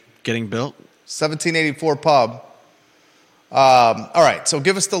finished getting built. 1784 Pub. All right, so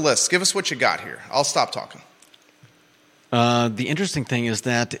give us the list. Give us what you got here. I'll stop talking. The interesting thing is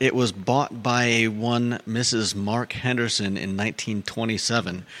that it was bought by one Mrs. Mark Henderson in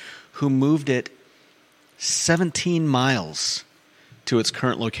 1927, who moved it 17 miles to its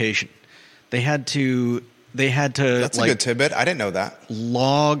current location. They had to. That's a good tidbit. I didn't know that.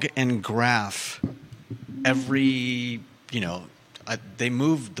 Log and graph every. They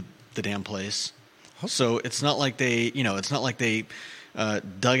moved the damn place, so it's not like they. It's not like they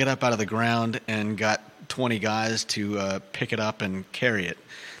dug it up out of the ground and got 20 guys to pick it up and carry it.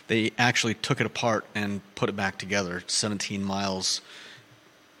 They actually took it apart and put it back together 17 miles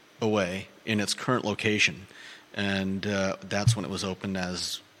away in its current location. And that's when it was opened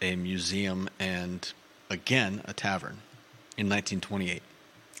as a museum and, again, a tavern in 1928.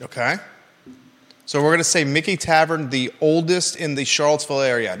 Okay. So we're going to say Mickey Tavern, the oldest in the Charlottesville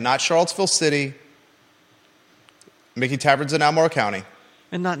area. Not Charlottesville City. Mickey Tavern's in Albemarle County.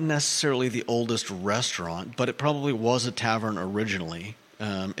 And not necessarily the oldest restaurant, but it probably was a tavern originally.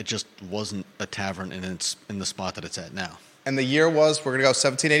 It just wasn't a tavern in the spot that it's at now. And the year was, we're going to go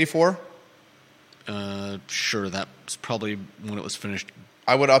 1784? Sure, that's probably when it was finished.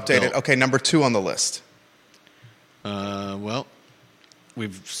 I would update it. Okay, number 2 on the list. Well,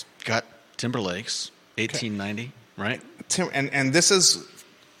 we've got Timberlake's, 1890, right? And this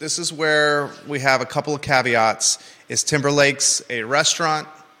is where we have a couple of caveats. Is Timberlake's a restaurant?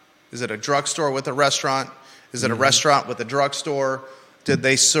 Is it a drugstore with a restaurant? Is it a restaurant with a drugstore? Did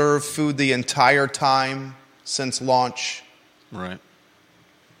they serve food the entire time since launch? Right.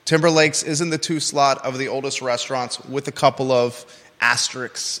 Timberlake's is in the 2 slot of the oldest restaurants with a couple of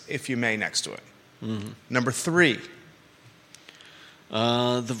asterisks, if you may, next to it. Mm-hmm. Number 3.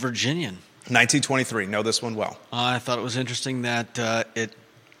 The Virginian. 1923. Know this one well. I thought it was interesting that it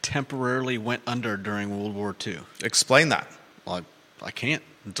temporarily went under during World War II. Explain that. Well, I can't.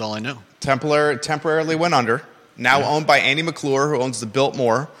 That's all I know. Temporarily went under. Now owned by Andy McClure, who owns the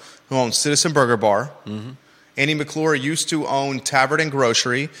Biltmore, who owns Citizen Burger Bar. Mm-hmm. Andy McClure used to own Tavern and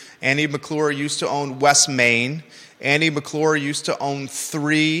Grocery. Andy McClure used to own West Main. Andy McClure used to own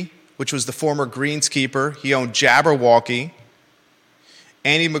 3, which was the former Greenskeeper. He owned Jabberwocky.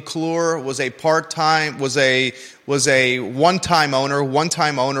 Andy McClure was a one-time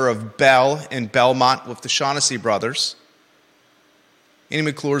owner of Bell in Belmont with the Shaughnessy brothers. Andy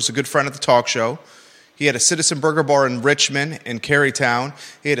McClure is a good friend at the talk show. He had a Citizen Burger Bar in Richmond and Carytown.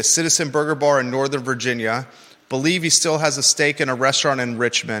 He had a Citizen Burger Bar in Northern Virginia. Believe he still has a stake in a restaurant in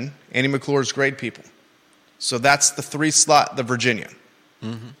Richmond. Andy McClure is great people. So that's the 3 slot, the Virginia.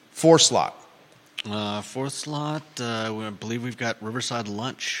 Mm-hmm. 4 slot. 4th slot, I believe we've got Riverside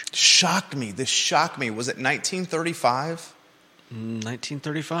Lunch. This shocked me. Was it 1935?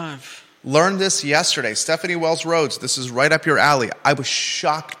 1935. Learned this yesterday. Stephanie Wells Rhodes, this is right up your alley. I was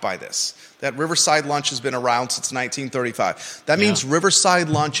shocked by this, that Riverside Lunch has been around since 1935. That means Riverside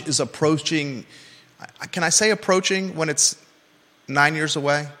Lunch is approaching, can I say approaching when it's 9 years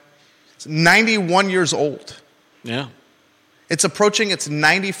away? It's 91 years old. Yeah. It's approaching its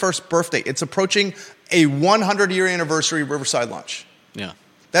 91st birthday. It's approaching a 100-year anniversary of Riverside Lunch. Yeah.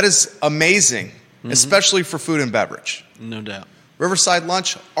 That is amazing, especially for food and beverage. No doubt. Riverside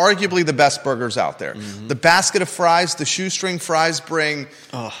Lunch, arguably the best burgers out there. Mm-hmm. The basket of fries, the shoestring fries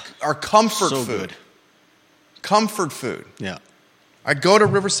are comfort food. Good. Comfort food. Yeah. I go to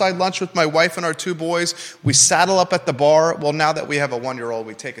Riverside Lunch with my wife and our 2 boys. We saddle up at the bar. Well, now that we have a 1-year-old,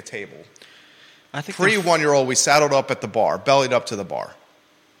 we take a table. I think pre-1-year-old, we saddled up at the bar, bellied up to the bar.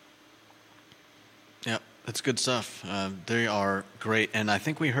 Yeah, that's good stuff. They are great, and I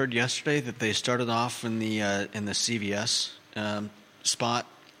think we heard yesterday that they started off in the CVS spot.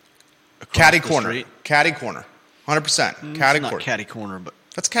 Caddy corner, 100%. Caddy corner. Not Caddy corner, but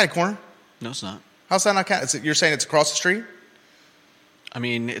that's Caddy corner. No, it's not. How's that not Caddy? You're saying it's across the street? I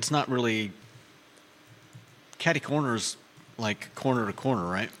mean, it's not really. Caddy corner's like corner to corner,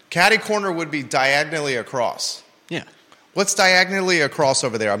 right? Caddy corner would be diagonally across. Yeah. What's diagonally across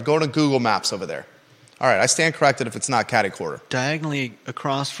over there? I'm going to Google Maps over there. All right, I stand corrected if it's not Caddy corner. Diagonally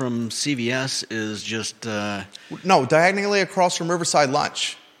across from CVS is just... No, diagonally across from Riverside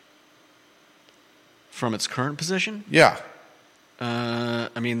Lunch. From its current position? Yeah.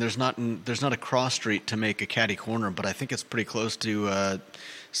 I mean, there's not a cross street to make a Caddy corner, but I think it's pretty close to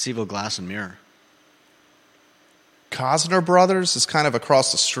Seville Glass and Mirror. Cosner Brothers is kind of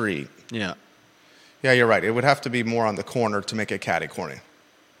across the street. Yeah. Yeah, you're right. It would have to be more on the corner to make it catty-corny.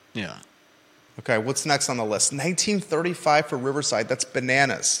 Yeah. Okay, what's next on the list? 1935 for Riverside. That's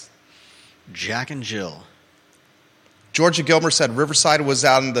bananas. Jack and Jill. Georgia Gilmer said Riverside was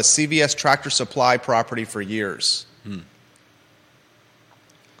out on the CVS Tractor Supply property for years.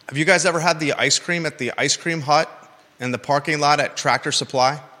 Have you guys ever had the ice cream at the ice cream hut in the parking lot at Tractor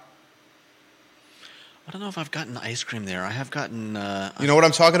Supply? I don't know if I've gotten ice cream there. I have gotten... you know what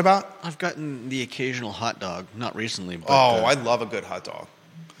I'm talking about? I've gotten the occasional hot dog. Not recently, but... I love a good hot dog.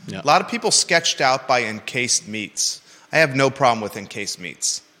 Yeah. A lot of people sketched out by encased meats. I have no problem with encased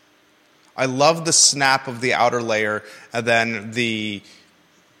meats. I love the snap of the outer layer and then the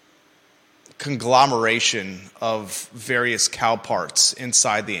conglomeration of various cow parts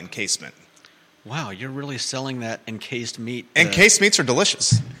inside the encasement. Wow, you're really selling that encased meat. Encased meats are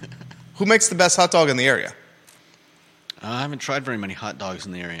delicious. Who makes the best hot dog in the area? I haven't tried very many hot dogs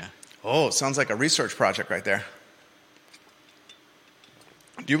in the area. Oh, sounds like a research project right there.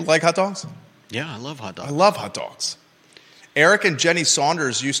 Do you like hot dogs? Yeah, I love hot dogs. I love hot dogs. Eric and Jenny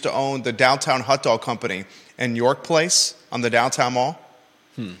Saunders used to own the Downtown Hot Dog Company in York Place on the downtown mall.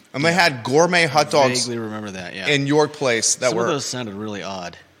 And they had gourmet hot dogs. I vaguely remember that, yeah. In York Place that Some were... of those sounded really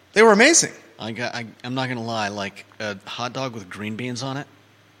odd. They were amazing. I'm not going to lie, like a hot dog with green beans on it,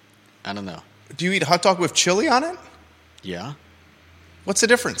 I don't know. Do you eat hot dog with chili on it? Yeah. What's the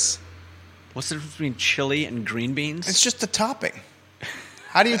difference? What's the difference between chili and green beans? It's just the topping.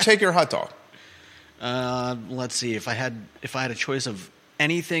 How do you take your hot dog? Let's see. If I had a choice of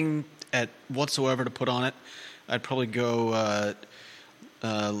anything whatsoever to put on it, I'd probably go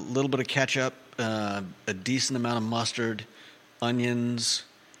a little bit of ketchup, a decent amount of mustard, onions,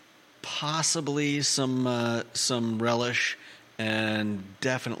 possibly some relish, and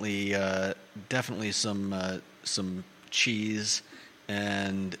definitely some cheese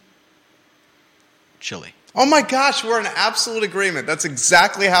and chili. Oh my gosh, we're in absolute agreement. That's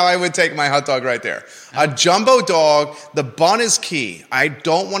exactly how I would take my hot dog right there. A jumbo dog, the bun is key. I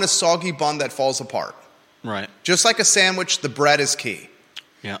don't want a soggy bun that falls apart. Right. Just like a sandwich, the bread is key.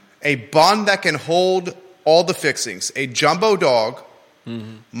 Yeah. A bun that can hold all the fixings. A jumbo dog,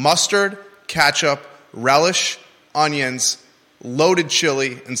 mustard, ketchup, relish, onions, loaded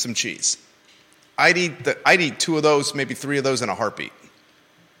chili, and some cheese. I'd eat two of those, maybe three of those in a heartbeat.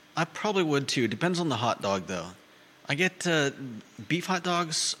 I probably would too. Depends on the hot dog, though. I get beef hot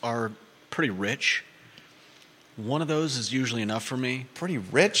dogs are pretty rich. One of those is usually enough for me. Pretty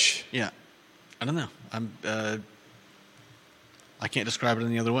rich? Yeah. I don't know. I can't describe it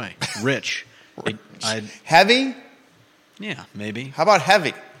any other way. Rich. Heavy? Yeah, maybe. How about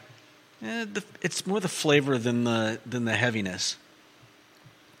heavy? It's more the flavor than the heaviness.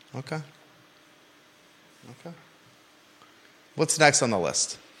 Okay. What's next on the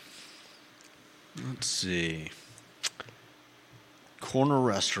list? Let's see. Corner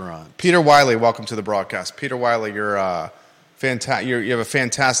restaurant. Peter Wiley, welcome to the broadcast. Peter Wiley, you have a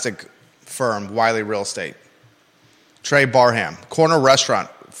fantastic firm, Wiley Real Estate. Trey Barham, corner restaurant.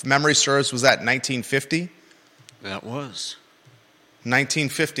 If memory serves, was that 1950? That was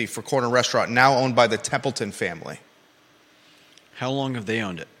 1950 for corner restaurant, now owned by the Templeton family. How long have they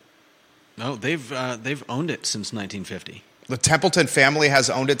owned it? No, they've owned it since 1950. The Templeton family has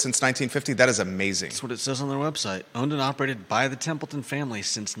owned it since 1950? That is amazing. That's what it says on their website. Owned and operated by the Templeton family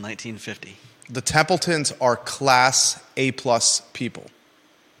since 1950. The Templetons are class A-plus people.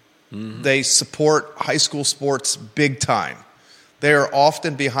 Mm-hmm. They support high school sports big time. They are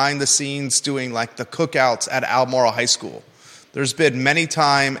often behind the scenes doing like the cookouts at Albemarle High School. There's been many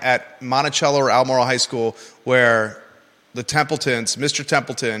time at Monticello or Albemarle High School where the Templetons, Mr.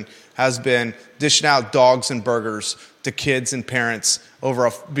 Templeton, has been dishing out dogs and burgers to kids and parents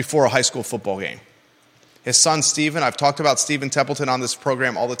before a high school football game. His son, Steven, I've talked about Steven Templeton on this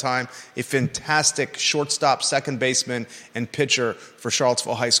program all the time, a fantastic shortstop, second baseman, and pitcher for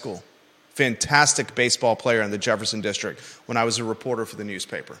Charlottesville High School. Fantastic baseball player in the Jefferson District when I was a reporter for the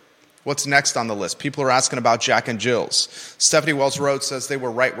newspaper. What's next on the list? People are asking about Jack and Jill's. Stephanie Wells Rhodes says they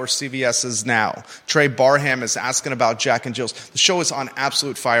were right where CVS is now. Trey Barham is asking about Jack and Jill's. The show is on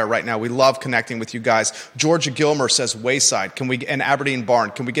absolute fire right now. We love connecting with you guys. Georgia Gilmer says Wayside. And Aberdeen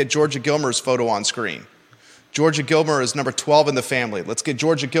Barn. Can we get Georgia Gilmer's photo on screen? Georgia Gilmer is number 12 in the family. Let's get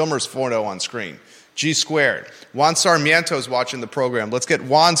Georgia Gilmer's photo on screen. G squared. Juan Sarmiento's watching the program. Let's get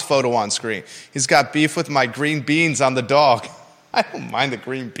Juan's photo on screen. He's got beef with my green beans on the dog. I don't mind the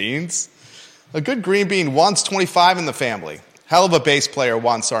green beans. A good green bean. Juan's 25 in the family. Hell of a bass player,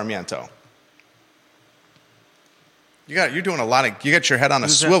 Juan Sarmiento. You're doing a lot of. You got your head on a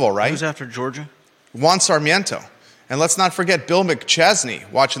swivel, right? Who's after Georgia? Juan Sarmiento, and let's not forget Bill McChesney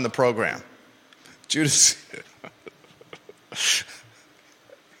watching the program. Judas,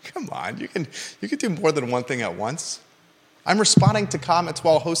 come on, you can do more than one thing at once. I'm responding to comments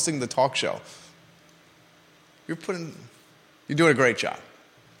while hosting the talk show. You're doing a great job.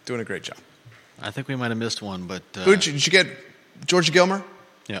 Doing a great job. I think we might have missed one, but did you get? Georgia Gilmer?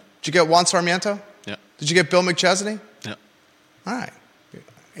 Yeah. Did you get Juan Sarmiento? Yeah. Did you get Bill McChesney? Yeah. All right.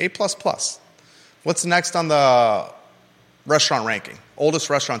 A++. What's next on the restaurant ranking? Oldest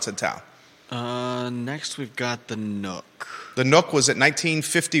restaurants in town. Next we've got the Nook. The Nook was at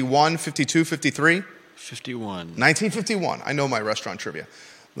 1951, 52, 53? 51. 1951. I know my restaurant trivia.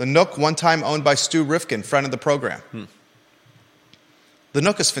 The Nook, one time owned by Stu Rifkin, friend of the program. The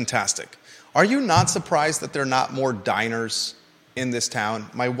Nook is fantastic. Are you not surprised that there are not more diners in this town?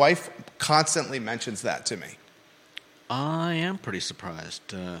 My wife constantly mentions that to me. I am pretty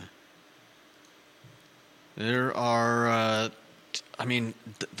surprised. There are,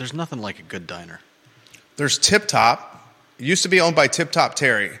 there's nothing like a good diner. There's Tip Top. It used to be owned by Tip Top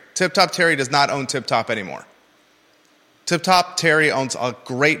Terry. Tip Top Terry does not own Tip Top anymore. Tip Top Terry owns a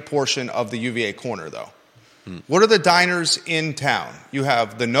great portion of the UVA corner, though. What are the diners in town? You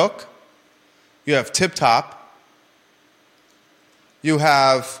have the Nook. You have Tip Top. You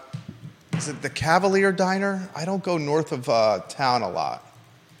have, is it the Cavalier Diner? I don't go north of town a lot.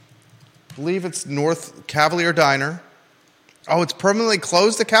 I believe it's North Cavalier Diner. Oh, it's permanently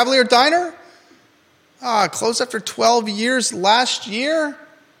closed, the Cavalier Diner? Closed after 12 years last year?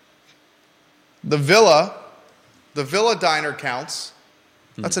 The Villa Diner counts.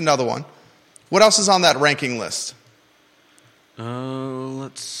 That's another one. What else is on that ranking list?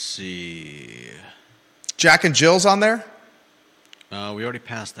 Let's see. Jack and Jill's on there? We already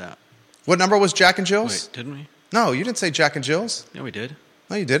passed that. What number was Jack and Jill's? Wait, didn't we? No, you didn't say Jack and Jill's. Yeah, we did.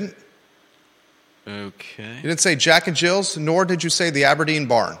 No, you didn't. Okay. You didn't say Jack and Jill's, nor did you say the Aberdeen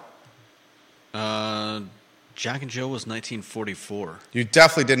Barn. Jack and Jill was 1944. You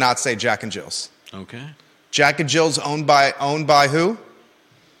definitely did not say Jack and Jill's. Okay. Jack and Jill's owned by who?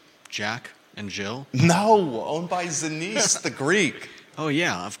 Jack and Jill? No, owned by Zenis the Greek. Oh,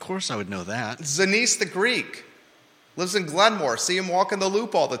 yeah, of course I would know that. Zenis the Greek. Lives in Glenmore. See him walking the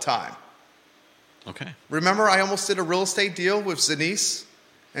loop all the time. Okay. Remember I almost did a real estate deal with Zenis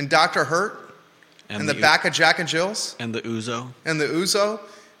and Dr. Hurt in the back of Jack and Jill's? And the Ouzo. And the Ouzo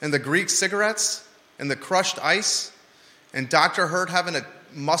and the Greek cigarettes and the crushed ice and Dr. Hurt having a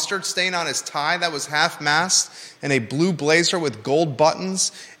mustard stain on his tie that was half-mast and a blue blazer with gold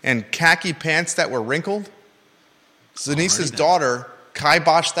buttons and khaki pants that were wrinkled. Zenis's daughter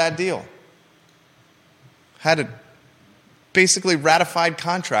kiboshed that deal. Had a basically ratified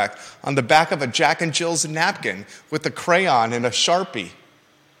contract on the back of a Jack and Jill's napkin with a crayon and a Sharpie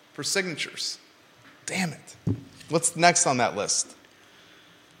for signatures. Damn it. What's next on that list?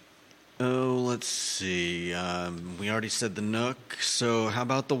 Oh, let's see. We already said the Nook, so how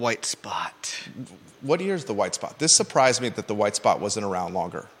about the White Spot? What year is the White Spot? This surprised me that the White Spot wasn't around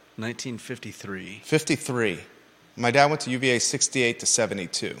longer. 1953. 53. My dad went to UVA 68 to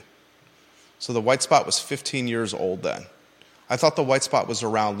 72. So the White Spot was 15 years old then. I thought the White Spot was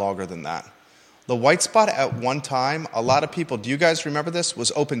around longer than that. The White Spot at one time, a lot of people, do you guys remember this,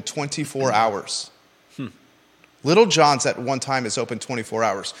 was open 24 hours. Little John's at one time is open 24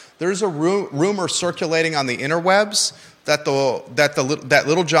 hours. There's a rumor circulating on the interwebs that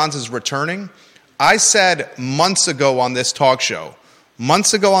Little John's is returning. I said months ago on this talk show,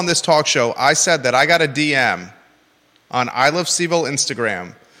 I said that I got a DM on I Love Seville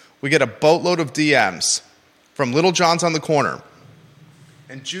Instagram. We get a boatload of DMs from Little John's on the corner.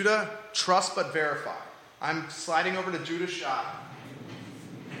 And Judah, trust but verify. I'm sliding over to Judah's shop.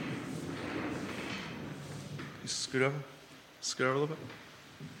 Scoot over a little bit.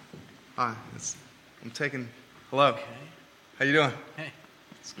 Hi, I'm taking. Hello. Okay. How you doing? Hey.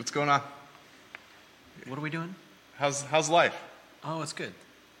 What's going on? What are we doing? How's life? Oh, it's good.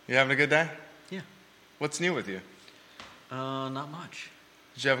 You having a good day? Yeah. What's new with you? Not much.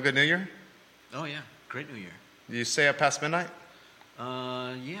 Did you have a good New Year? Oh yeah, great New Year. Did you stay up past midnight?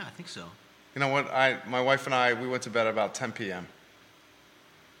 Yeah, I think so. You know what? My wife and I, we went to bed about 10 p.m.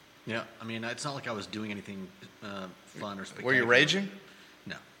 Yeah, I mean, it's not like I was doing anything fun or spectacular. Were you raging?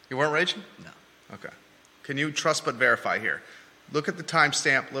 No. You weren't raging? No. Okay. Can you trust but verify here? Look at the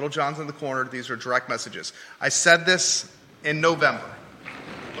timestamp. Little John's in the corner. These are direct messages. I said this in November.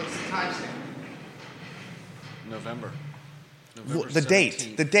 What's the timestamp? November The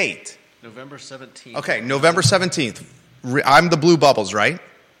 17th. date. November 17th. Okay, November 17th. I'm the blue bubbles, right?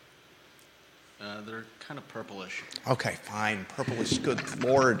 They're kind of purplish. Okay, fine. Purplish. Good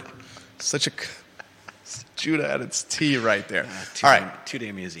Lord. Such a Judah at its tea right there. All right. Too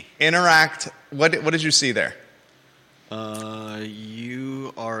damn easy. Interact. What did you see there?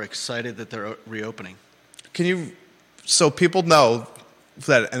 You are excited that they're reopening. So people know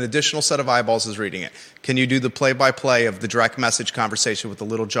that an additional set of eyeballs is reading it. Can you do the play-by-play of the direct message conversation with the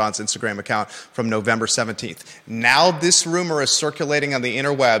Little John's Instagram account from November 17th? Now this rumor is circulating on the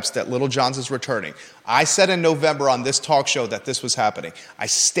interwebs that Little John's is returning. I said in November on this talk show that this was happening. I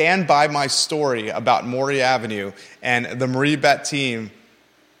stand by my story about Maury Avenue and the Marie Bet team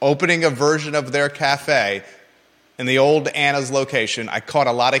opening a version of their cafe in the old Anna's location. I caught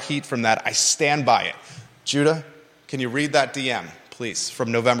a lot of heat from that. I stand by it. Judah, can you read that DM, please,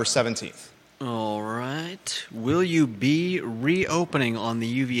 from November 17th? All right. Will you be reopening on the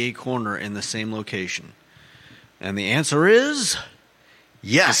UVA corner in the same location? And the answer is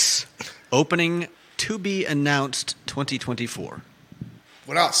yes. Opening to be announced 2024.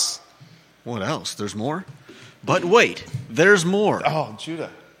 What else? What else? There's more? But wait, there's more. Oh,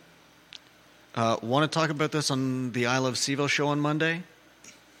 Judah. Want to talk about this on the I Love Seville show on Monday?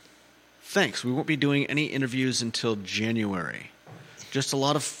 Thanks. We won't be doing any interviews until January. Just a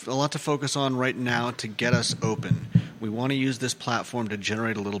lot to focus on right now to get us open. We want to use this platform to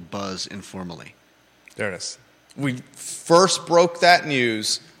generate a little buzz informally. There it is. We first broke that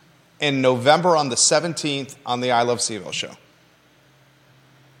news in November on the 17th on the I Love Seville show.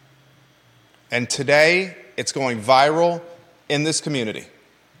 And today, it's going viral in this community.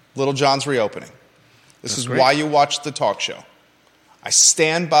 Little John's reopening. This is why you watch the talk show. I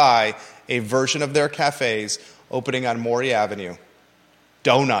stand by a version of their cafes opening on Maury Avenue.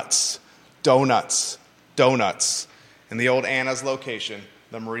 Donuts, donuts, donuts. In the old Anna's location,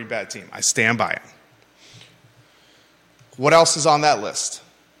 the Marie Bet team. I stand by it. What else is on that list?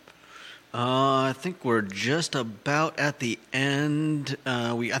 I think we're just about at the end.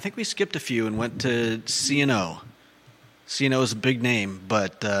 I think we skipped a few and went to C&O. C&O is a big name,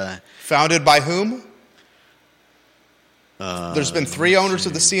 but... Founded by whom? There's been 3 owners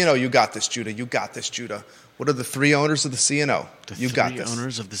of the C&O. You got this, Judah. You got this, Judah. What are the 3 owners of the C&O? You got this. 3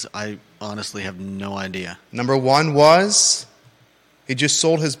 owners of this, I honestly have no idea. Number 1 was, he just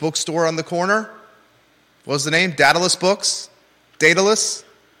sold his bookstore on the corner. What was the name? Daedalus Books? Daedalus?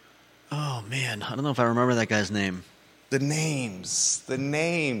 Oh, man. I don't know if I remember that guy's name. The names.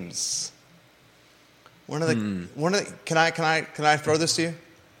 One of the. Can I throw this to you? You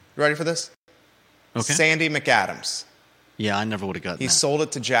ready for this? Okay. Sandy McAdams. Yeah, I never would have gotten that. He sold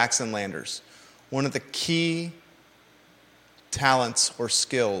it to Jackson Landers. One of the key talents or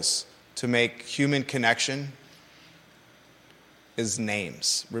skills to make human connection is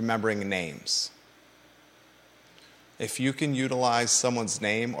names, remembering names. If you can utilize someone's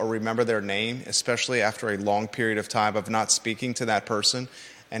name or remember their name, especially after a long period of time of not speaking to that person,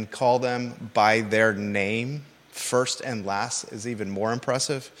 and call them by their name, first and last, is even more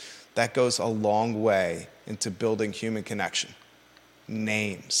impressive. That goes a long way into building human connection.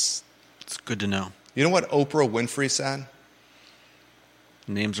 Names. It's good to know. You know what Oprah Winfrey said?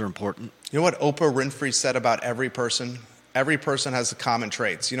 Names are important. You know what Oprah Winfrey said about every person? Every person has common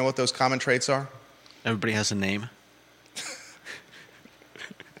traits. You know what those common traits are? Everybody has a name.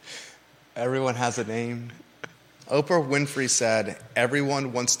 Everyone has a name. Oprah Winfrey said,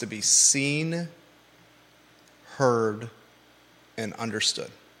 everyone wants to be seen, heard, and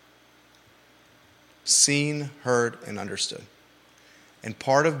understood. Seen, heard, and understood. And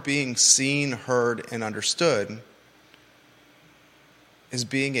part of being seen, heard, and understood is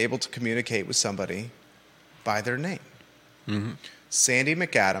being able to communicate with somebody by their name. Mm-hmm. Sandy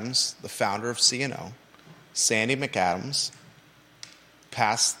McAdams, the founder of C&O, Sandy McAdams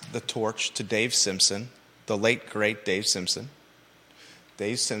passed the torch to Dave Simpson, the late, great Dave Simpson.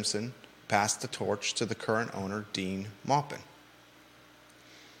 Dave Simpson passed the torch to the current owner, Dean Maupin.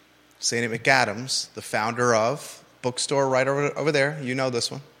 Sandy McAdams, the founder of bookstore right over there. You know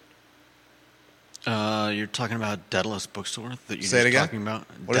this one. You're talking about Daedalus Bookstore that you're Say it again? talking about?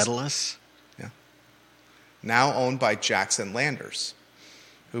 What Daedalus? Yeah. Now owned by Jackson Landers,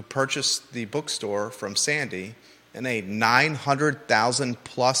 who purchased the bookstore from Sandy in a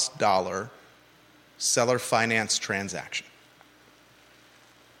 $900,000+ seller finance transaction.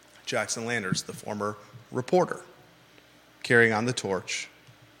 Jackson Landers, the former reporter, carrying on the torch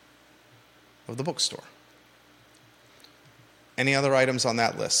of the bookstore. Any other items on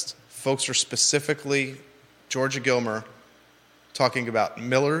that list? Folks are specifically, Georgia Gilmer, talking about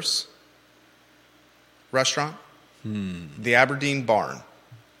Miller's restaurant, the Aberdeen Barn.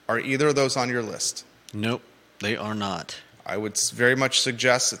 Are either of those on your list? Nope, they are not. I would very much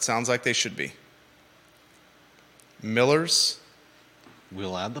suggest it sounds like they should be. Miller's,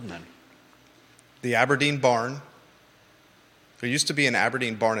 We'll add them then. the Aberdeen Barn. There used to be an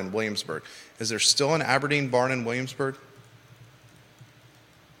Aberdeen Barn in Williamsburg. Is there still an Aberdeen Barn in Williamsburg?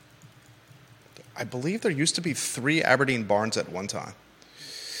 I believe there used to be 3 Aberdeen Barns at one time.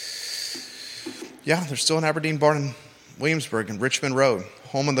 Yeah, there's still an Aberdeen Barn in Williamsburg and Richmond Road,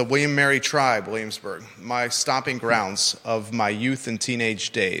 home of the William Mary Tribe, Williamsburg, my stomping grounds of my youth and teenage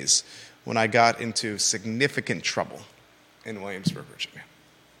days when I got into significant trouble in Williamsburg, Virginia.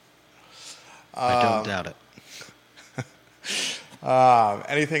 I don't doubt it.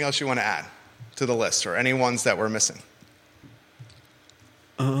 Anything else you want to add to the list, or any ones that we're missing?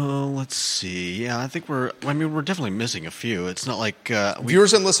 Let's see. Yeah, I think we're definitely missing a few. It's not like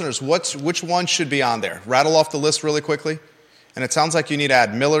Viewers and listeners, which one should be on there? Rattle off the list really quickly. And it sounds like you need to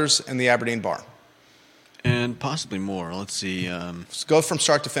add Miller's and the Aberdeen Barn. And possibly more. Let's see. Let's go from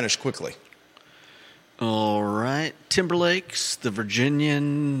start to finish quickly. All right. Timberlake's, the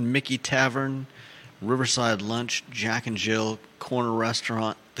Virginian, Mickey Tavern, Riverside Lunch, Jack and Jill, Corner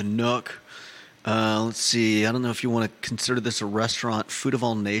Restaurant, The Nook. Let's see. I don't know if you want to consider this a restaurant. Food of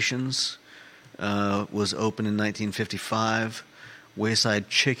All Nations was opened in 1955. Wayside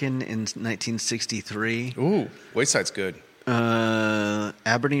Chicken in 1963. Ooh, Wayside's good.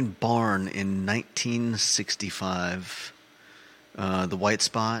 Aberdeen Barn in 1965. The White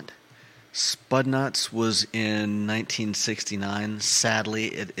Spot. Spudnuts was in 1969. Sadly,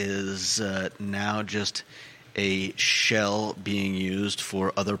 it is now just a shell being used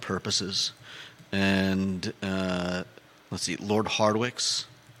for other purposes. And let's see, Lord Hardwick's,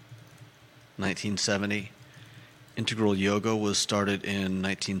 1970. Integral Yoga was started in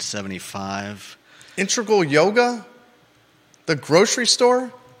 1975. Integral Yoga? The grocery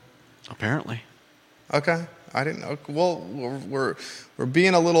store? Apparently. Okay, I didn't know. Well, we're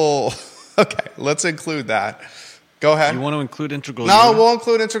being a little... Okay, let's include that. Go ahead. You want to include Integral Yoga? Yoga? No, we'll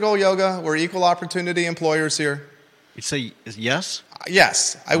include Integral Yoga. We're equal opportunity employers here. You'd say yes?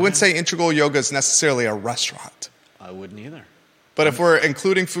 Yes. I wouldn't say Integral Yoga is necessarily a restaurant. I wouldn't either. But if we're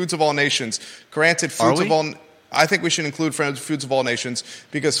including Foods of All Nations, granted, I think we should include Foods of All Nations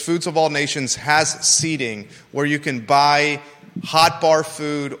because Foods of All Nations has seating where you can buy hot bar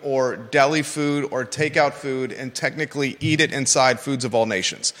food or deli food or takeout food and technically eat it inside Foods of All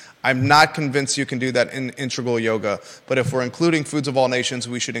Nations. I'm not convinced you can do that in Integral Yoga, but if we're including Foods of All Nations,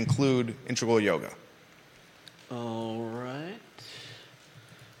 we should include Integral Yoga. All right.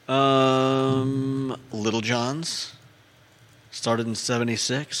 Little John's started in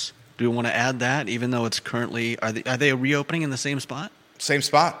 76. Do we want to add that, even though it's currently... Are they reopening in the same spot? Same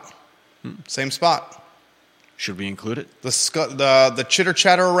spot. Same spot. Should we include it? The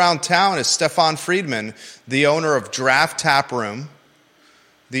chitter-chatter around town is Stefan Friedman, the owner of Draft Tap Room,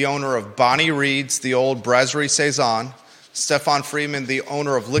 the owner of Bonnie Reed's, the old Brasserie Saison, Stefan Friedman, the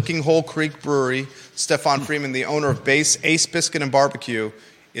owner of Licking Hole Creek Brewery, Stefan Friedman, the owner of Ace Biscuit and Barbecue,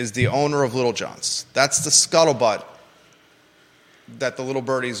 is the owner of Little John's. That's the scuttlebutt that the little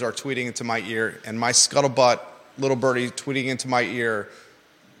birdies are tweeting into my ear, and my scuttlebutt little birdie tweeting into my ear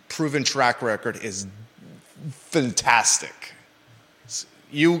proven track record is fantastic.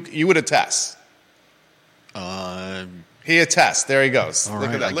 You would attest. He attests. There he goes.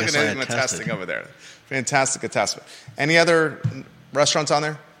 Look at that. Look at him attesting over there. Fantastic attestment. Any other restaurants on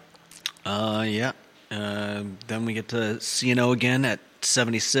there? Yeah. Then we get to C&O again at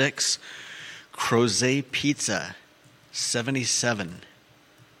 76. Crozet Pizza, 77.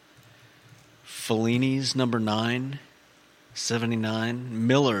 Fellini's number 9, 79.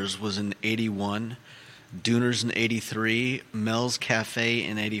 Miller's was in 81. Dooner's in 83. Mel's Cafe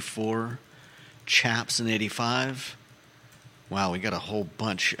in 84. Chaps in 85. Wow, we got a whole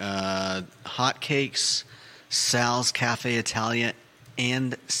bunch. Hotcakes, Sal's Cafe Italia,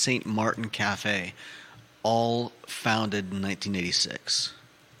 and St. Martin Cafe, all founded in 1986.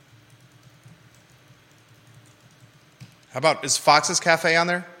 How about, is Fox's Cafe on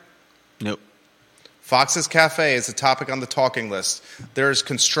there? Nope. Fox's Cafe is a topic on the talking list. There's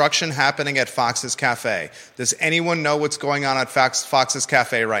construction happening at Fox's Cafe. Does anyone know what's going on at Fox's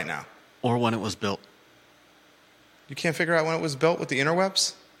Cafe right now? Or when it was built. You can't figure out when it was built with the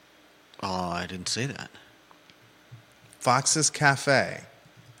interwebs? Oh, I didn't say that. Fox's Cafe,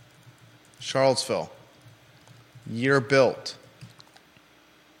 Charlottesville, year built.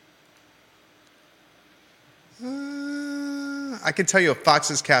 I could tell you a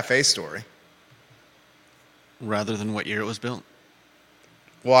Fox's Cafe story. Rather than what year it was built?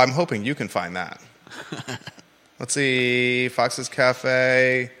 Well, I'm hoping you can find that. Let's see, Fox's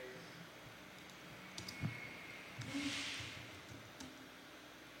Cafe.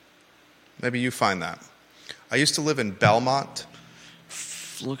 Maybe you find that. I used to live in Belmont.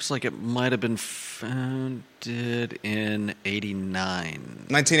 Looks like it might have been founded in 89.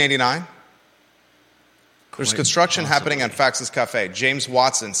 1989? There's Quite construction happening on possibly. Fox's Cafe. James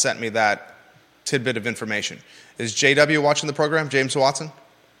Watson sent me that tidbit of information. Is JW watching the program? James Watson?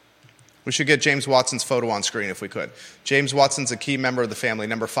 We should get James Watson's photo on screen if we could. James Watson's a key member of the family,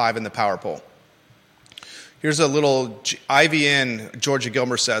 number 5 in the power poll. Here's a little IVN, Georgia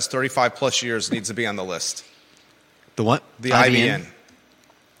Gilmer says, 35 plus years needs to be on the list. The what? The IVN.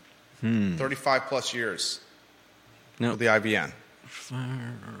 35 plus years. No. For the IVN.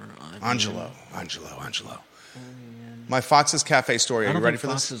 Angelo. My Fox's Cafe story. Are you ready for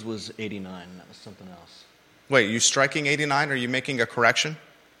this? Fox's was 89. That was something else. Wait, you striking 89? Or are you making a correction?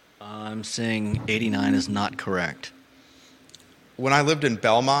 I'm saying 89 is not correct. When I lived in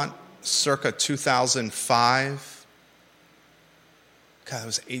Belmont, circa 2005, God, that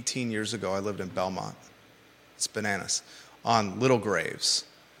was 18 years ago I lived in Belmont. It's bananas. On Little Graves,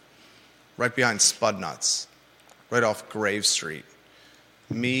 right behind Spudnuts, right off Grave Street.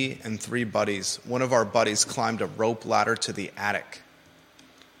 Me and 3 buddies, one of our buddies climbed a rope ladder to the attic.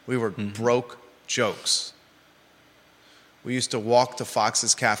 We were broke jokes. We used to walk to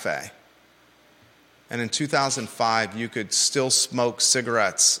Fox's Cafe. And in 2005, you could still smoke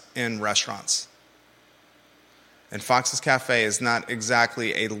cigarettes in restaurants. And Fox's Cafe is not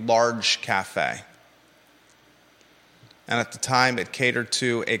exactly a large cafe. And at the time, it catered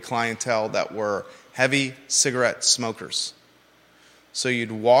to a clientele that were heavy cigarette smokers. So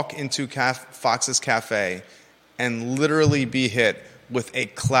you'd walk into Fox's Cafe and literally be hit with a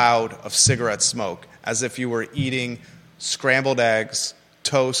cloud of cigarette smoke, as if you were eating scrambled eggs,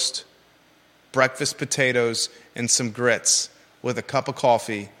 toast, breakfast potatoes, and some grits with a cup of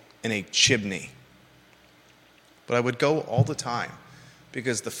coffee and a chimney. But I would go all the time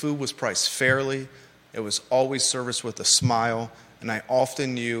because the food was priced fairly, it was always serviced with a smile, and I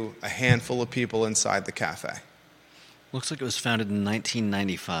often knew a handful of people inside the cafe. Looks like it was founded in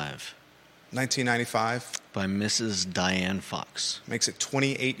 1995 1995 by Mrs. Diane Fox. makes it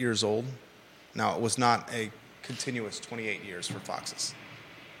 28 years old. Now, it was not a continuous 28 years for Fox's.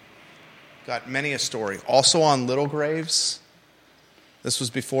 Got many a story. Also on Little Graves, this was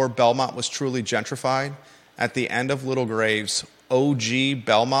before Belmont was truly gentrified. At the end of Little Graves, OG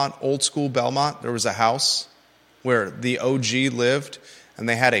Belmont, old school Belmont, there was a house where the OG lived, and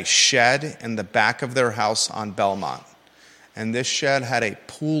they had a shed in the back of their house on Belmont. And this shed had a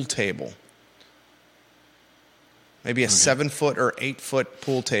pool table, maybe a 7-foot or 8-foot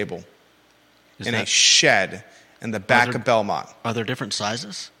pool table in a shed in the back of Belmont. Are there different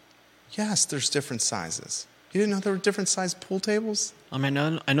sizes? Yes, there's different sizes. You didn't know there were different sized pool tables? I mean,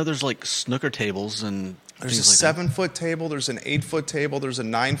 I know there's like snooker tables and There's a things like that. 7-foot table, there's an 8-foot table, there's a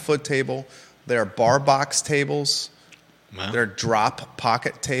 9-foot table. There are bar box tables. Wow. There are drop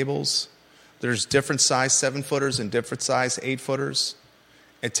pocket tables. There's different size 7-footers and different size 8-footers.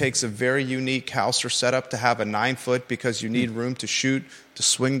 It takes a very unique house or setup to have a 9-foot because you need room to shoot, to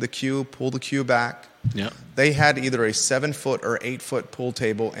swing the cue, pull the cue back. Yeah. They had either a 7-foot or 8-foot pool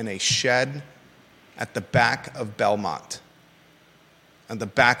table in a shed at the back of Belmont, at the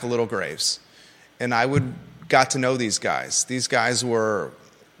back of Little Graves. And I got to know these guys. These guys were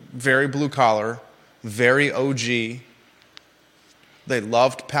very blue collar, very OG. They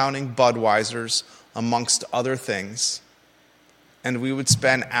loved pounding Budweisers, amongst other things. And we would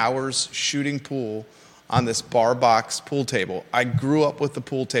spend hours shooting pool on this bar box pool table. I grew up with the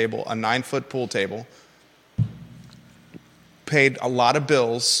pool table, a 9-foot pool table. Paid a lot of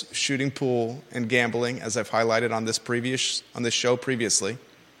bills shooting pool and gambling, as I've highlighted on this show previously.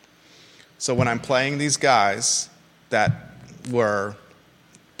 So when I'm playing these guys that were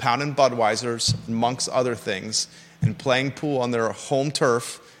pounding Budweisers, amongst other things, and playing pool on their home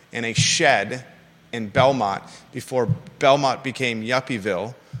turf in a shed in Belmont before Belmont became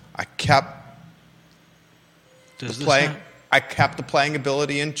Yuppieville, I kept the playing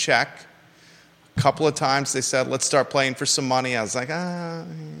ability in check. A couple of times they said, let's start playing for some money. I was like, yeah.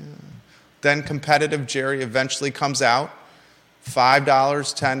 Then competitive Jerry eventually comes out. $5,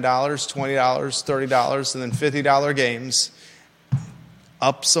 $10, $20, $30, and then $50 games.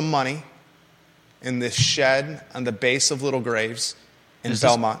 Up some money in this shed on the base of Little Graves in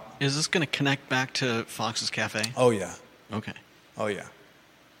Belmont. Is this going to connect back to Fox's Cafe? Oh, yeah. Okay. Oh, yeah.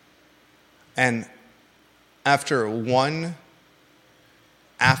 And after one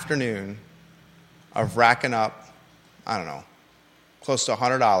afternoon of racking up, I don't know, close to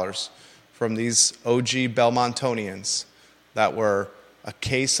 $100 from these OG Belmontonians that were a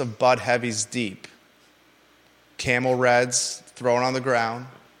case of Bud Heavies deep, Camel Reds thrown on the ground,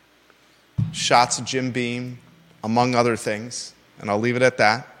 shots of Jim Beam, among other things, and I'll leave it at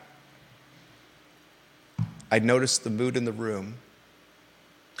that. I noticed the mood in the room.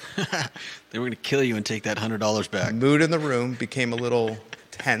 They were going to kill you and take that $100 back. The mood in the room became a little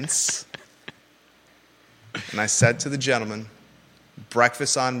tense. And I said to the gentleman,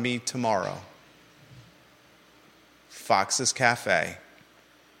 breakfast on me tomorrow. Fox's Cafe,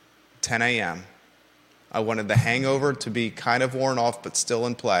 10 a.m. I wanted the hangover to be kind of worn off but still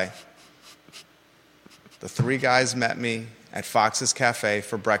in play. The three guys met me at Fox's Cafe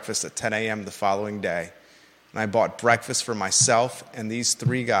for breakfast at 10 a.m. the following day. And I bought breakfast for myself and these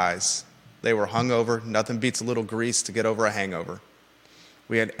three guys. They were hungover. Nothing beats a little grease to get over a hangover.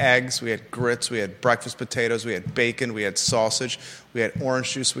 We had eggs, we had grits, we had breakfast potatoes, we had bacon, we had sausage, we had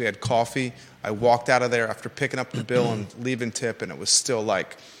orange juice, we had coffee. I walked out of there after picking up the bill and leaving tip, and it was still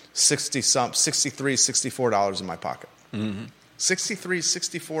like $63, $64 in my pocket. $63,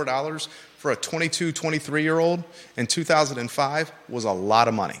 $64 for a 22, 23-year-old in 2005 was a lot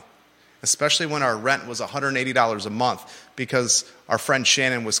of money, especially when our rent was $180 a month because our friend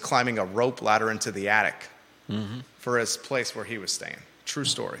Shannon was climbing a rope ladder into the attic for his place where he was staying. True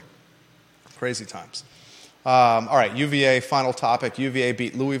story. Crazy times. All right, UVA, final topic. UVA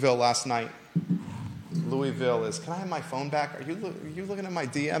beat Louisville last night. Louisville is... Can I have my phone back? Are you looking at my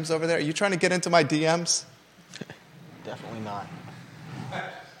DMs over there? Are you trying to get into my DMs? Definitely not.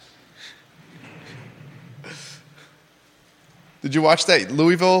 Did you watch that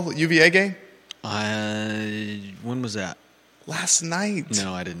Louisville UVA game? When was that? Last night.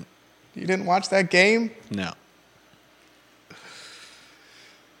 No, I didn't. You didn't watch that game? No.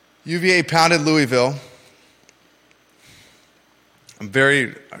 UVA pounded Louisville. I'm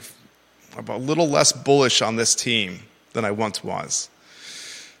a little less bullish on this team than I once was.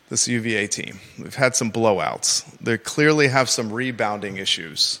 This UVA team. We've had some blowouts. They clearly have some rebounding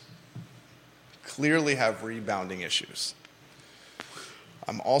issues.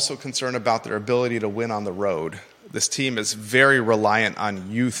 I'm also concerned about their ability to win on the road. This team is very reliant on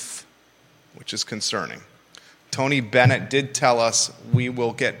youth, which is concerning. Tony Bennett did tell us we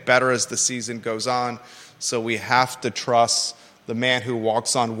will get better as the season goes on, so we have to trust the man who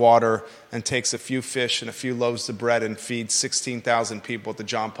walks on water and takes a few fish and a few loaves of bread and feeds 16,000 people at the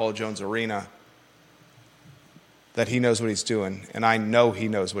John Paul Jones Arena, that he knows what he's doing, and I know he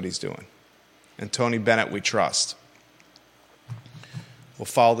knows what he's doing. And Tony Bennett we trust. We'll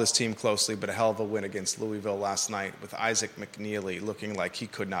follow this team closely, but a hell of a win against Louisville last night with Isaac McNeely looking like he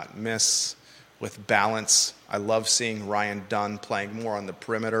could not miss. With balance, I love seeing Ryan Dunn playing more on the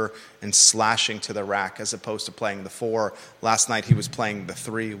perimeter and slashing to the rack as opposed to playing the 4. Last night he was playing the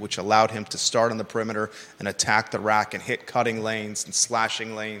 3, which allowed him to start on the perimeter and attack the rack and hit cutting lanes and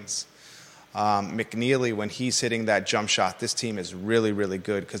slashing lanes. McNeely, when he's hitting that jump shot, this team is really, really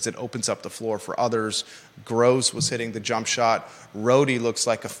good because it opens up the floor for others. Groves was hitting the jump shot. Rhodey looks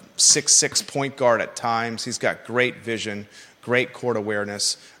like a 6'6" point guard at times. He's got great vision, great court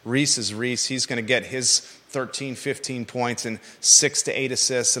awareness. Reese is Reese. He's going to get his 13, 15 points and 6 to 8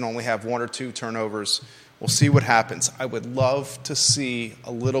 assists and only have 1 or 2 turnovers. We'll see what happens. I would love to see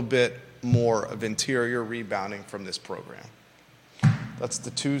a little bit more of interior rebounding from this program. That's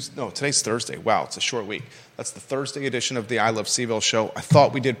the Tuesday. No, today's Thursday. Wow, it's a short week. That's the Thursday edition of the I Love Seville show. I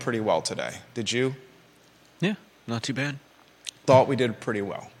thought we did pretty well today. Did you? Yeah, not too bad. Thought we did pretty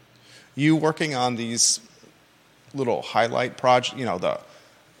well. You working on these little highlight projects, the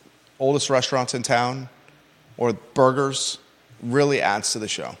oldest restaurants in town or burgers, really adds to the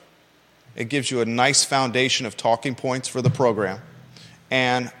show. It gives you a nice foundation of talking points for the program,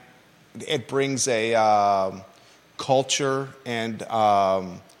 and it brings a culture and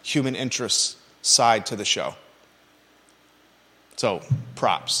human interest side to the show. So,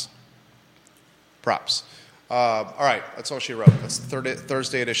 props. All right, that's all she wrote. That's the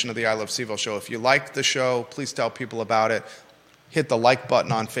Thursday edition of the I Love Seville show. If you like the show, please tell people about it. Hit the like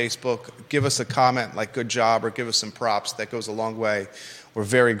button on Facebook. Give us a comment like good job or give us some props. That goes a long way. We're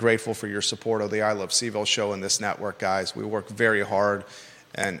very grateful for your support of the I Love Seville show and this network, guys. We work very hard,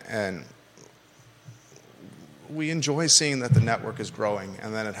 and we enjoy seeing that the network is growing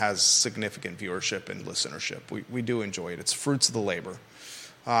and then it has significant viewership and listenership. We do enjoy it. It's fruits of the labor.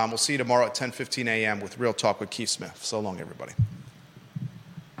 We'll see you tomorrow at 10:15 a.m. with Real Talk with Keith Smith. So long, everybody.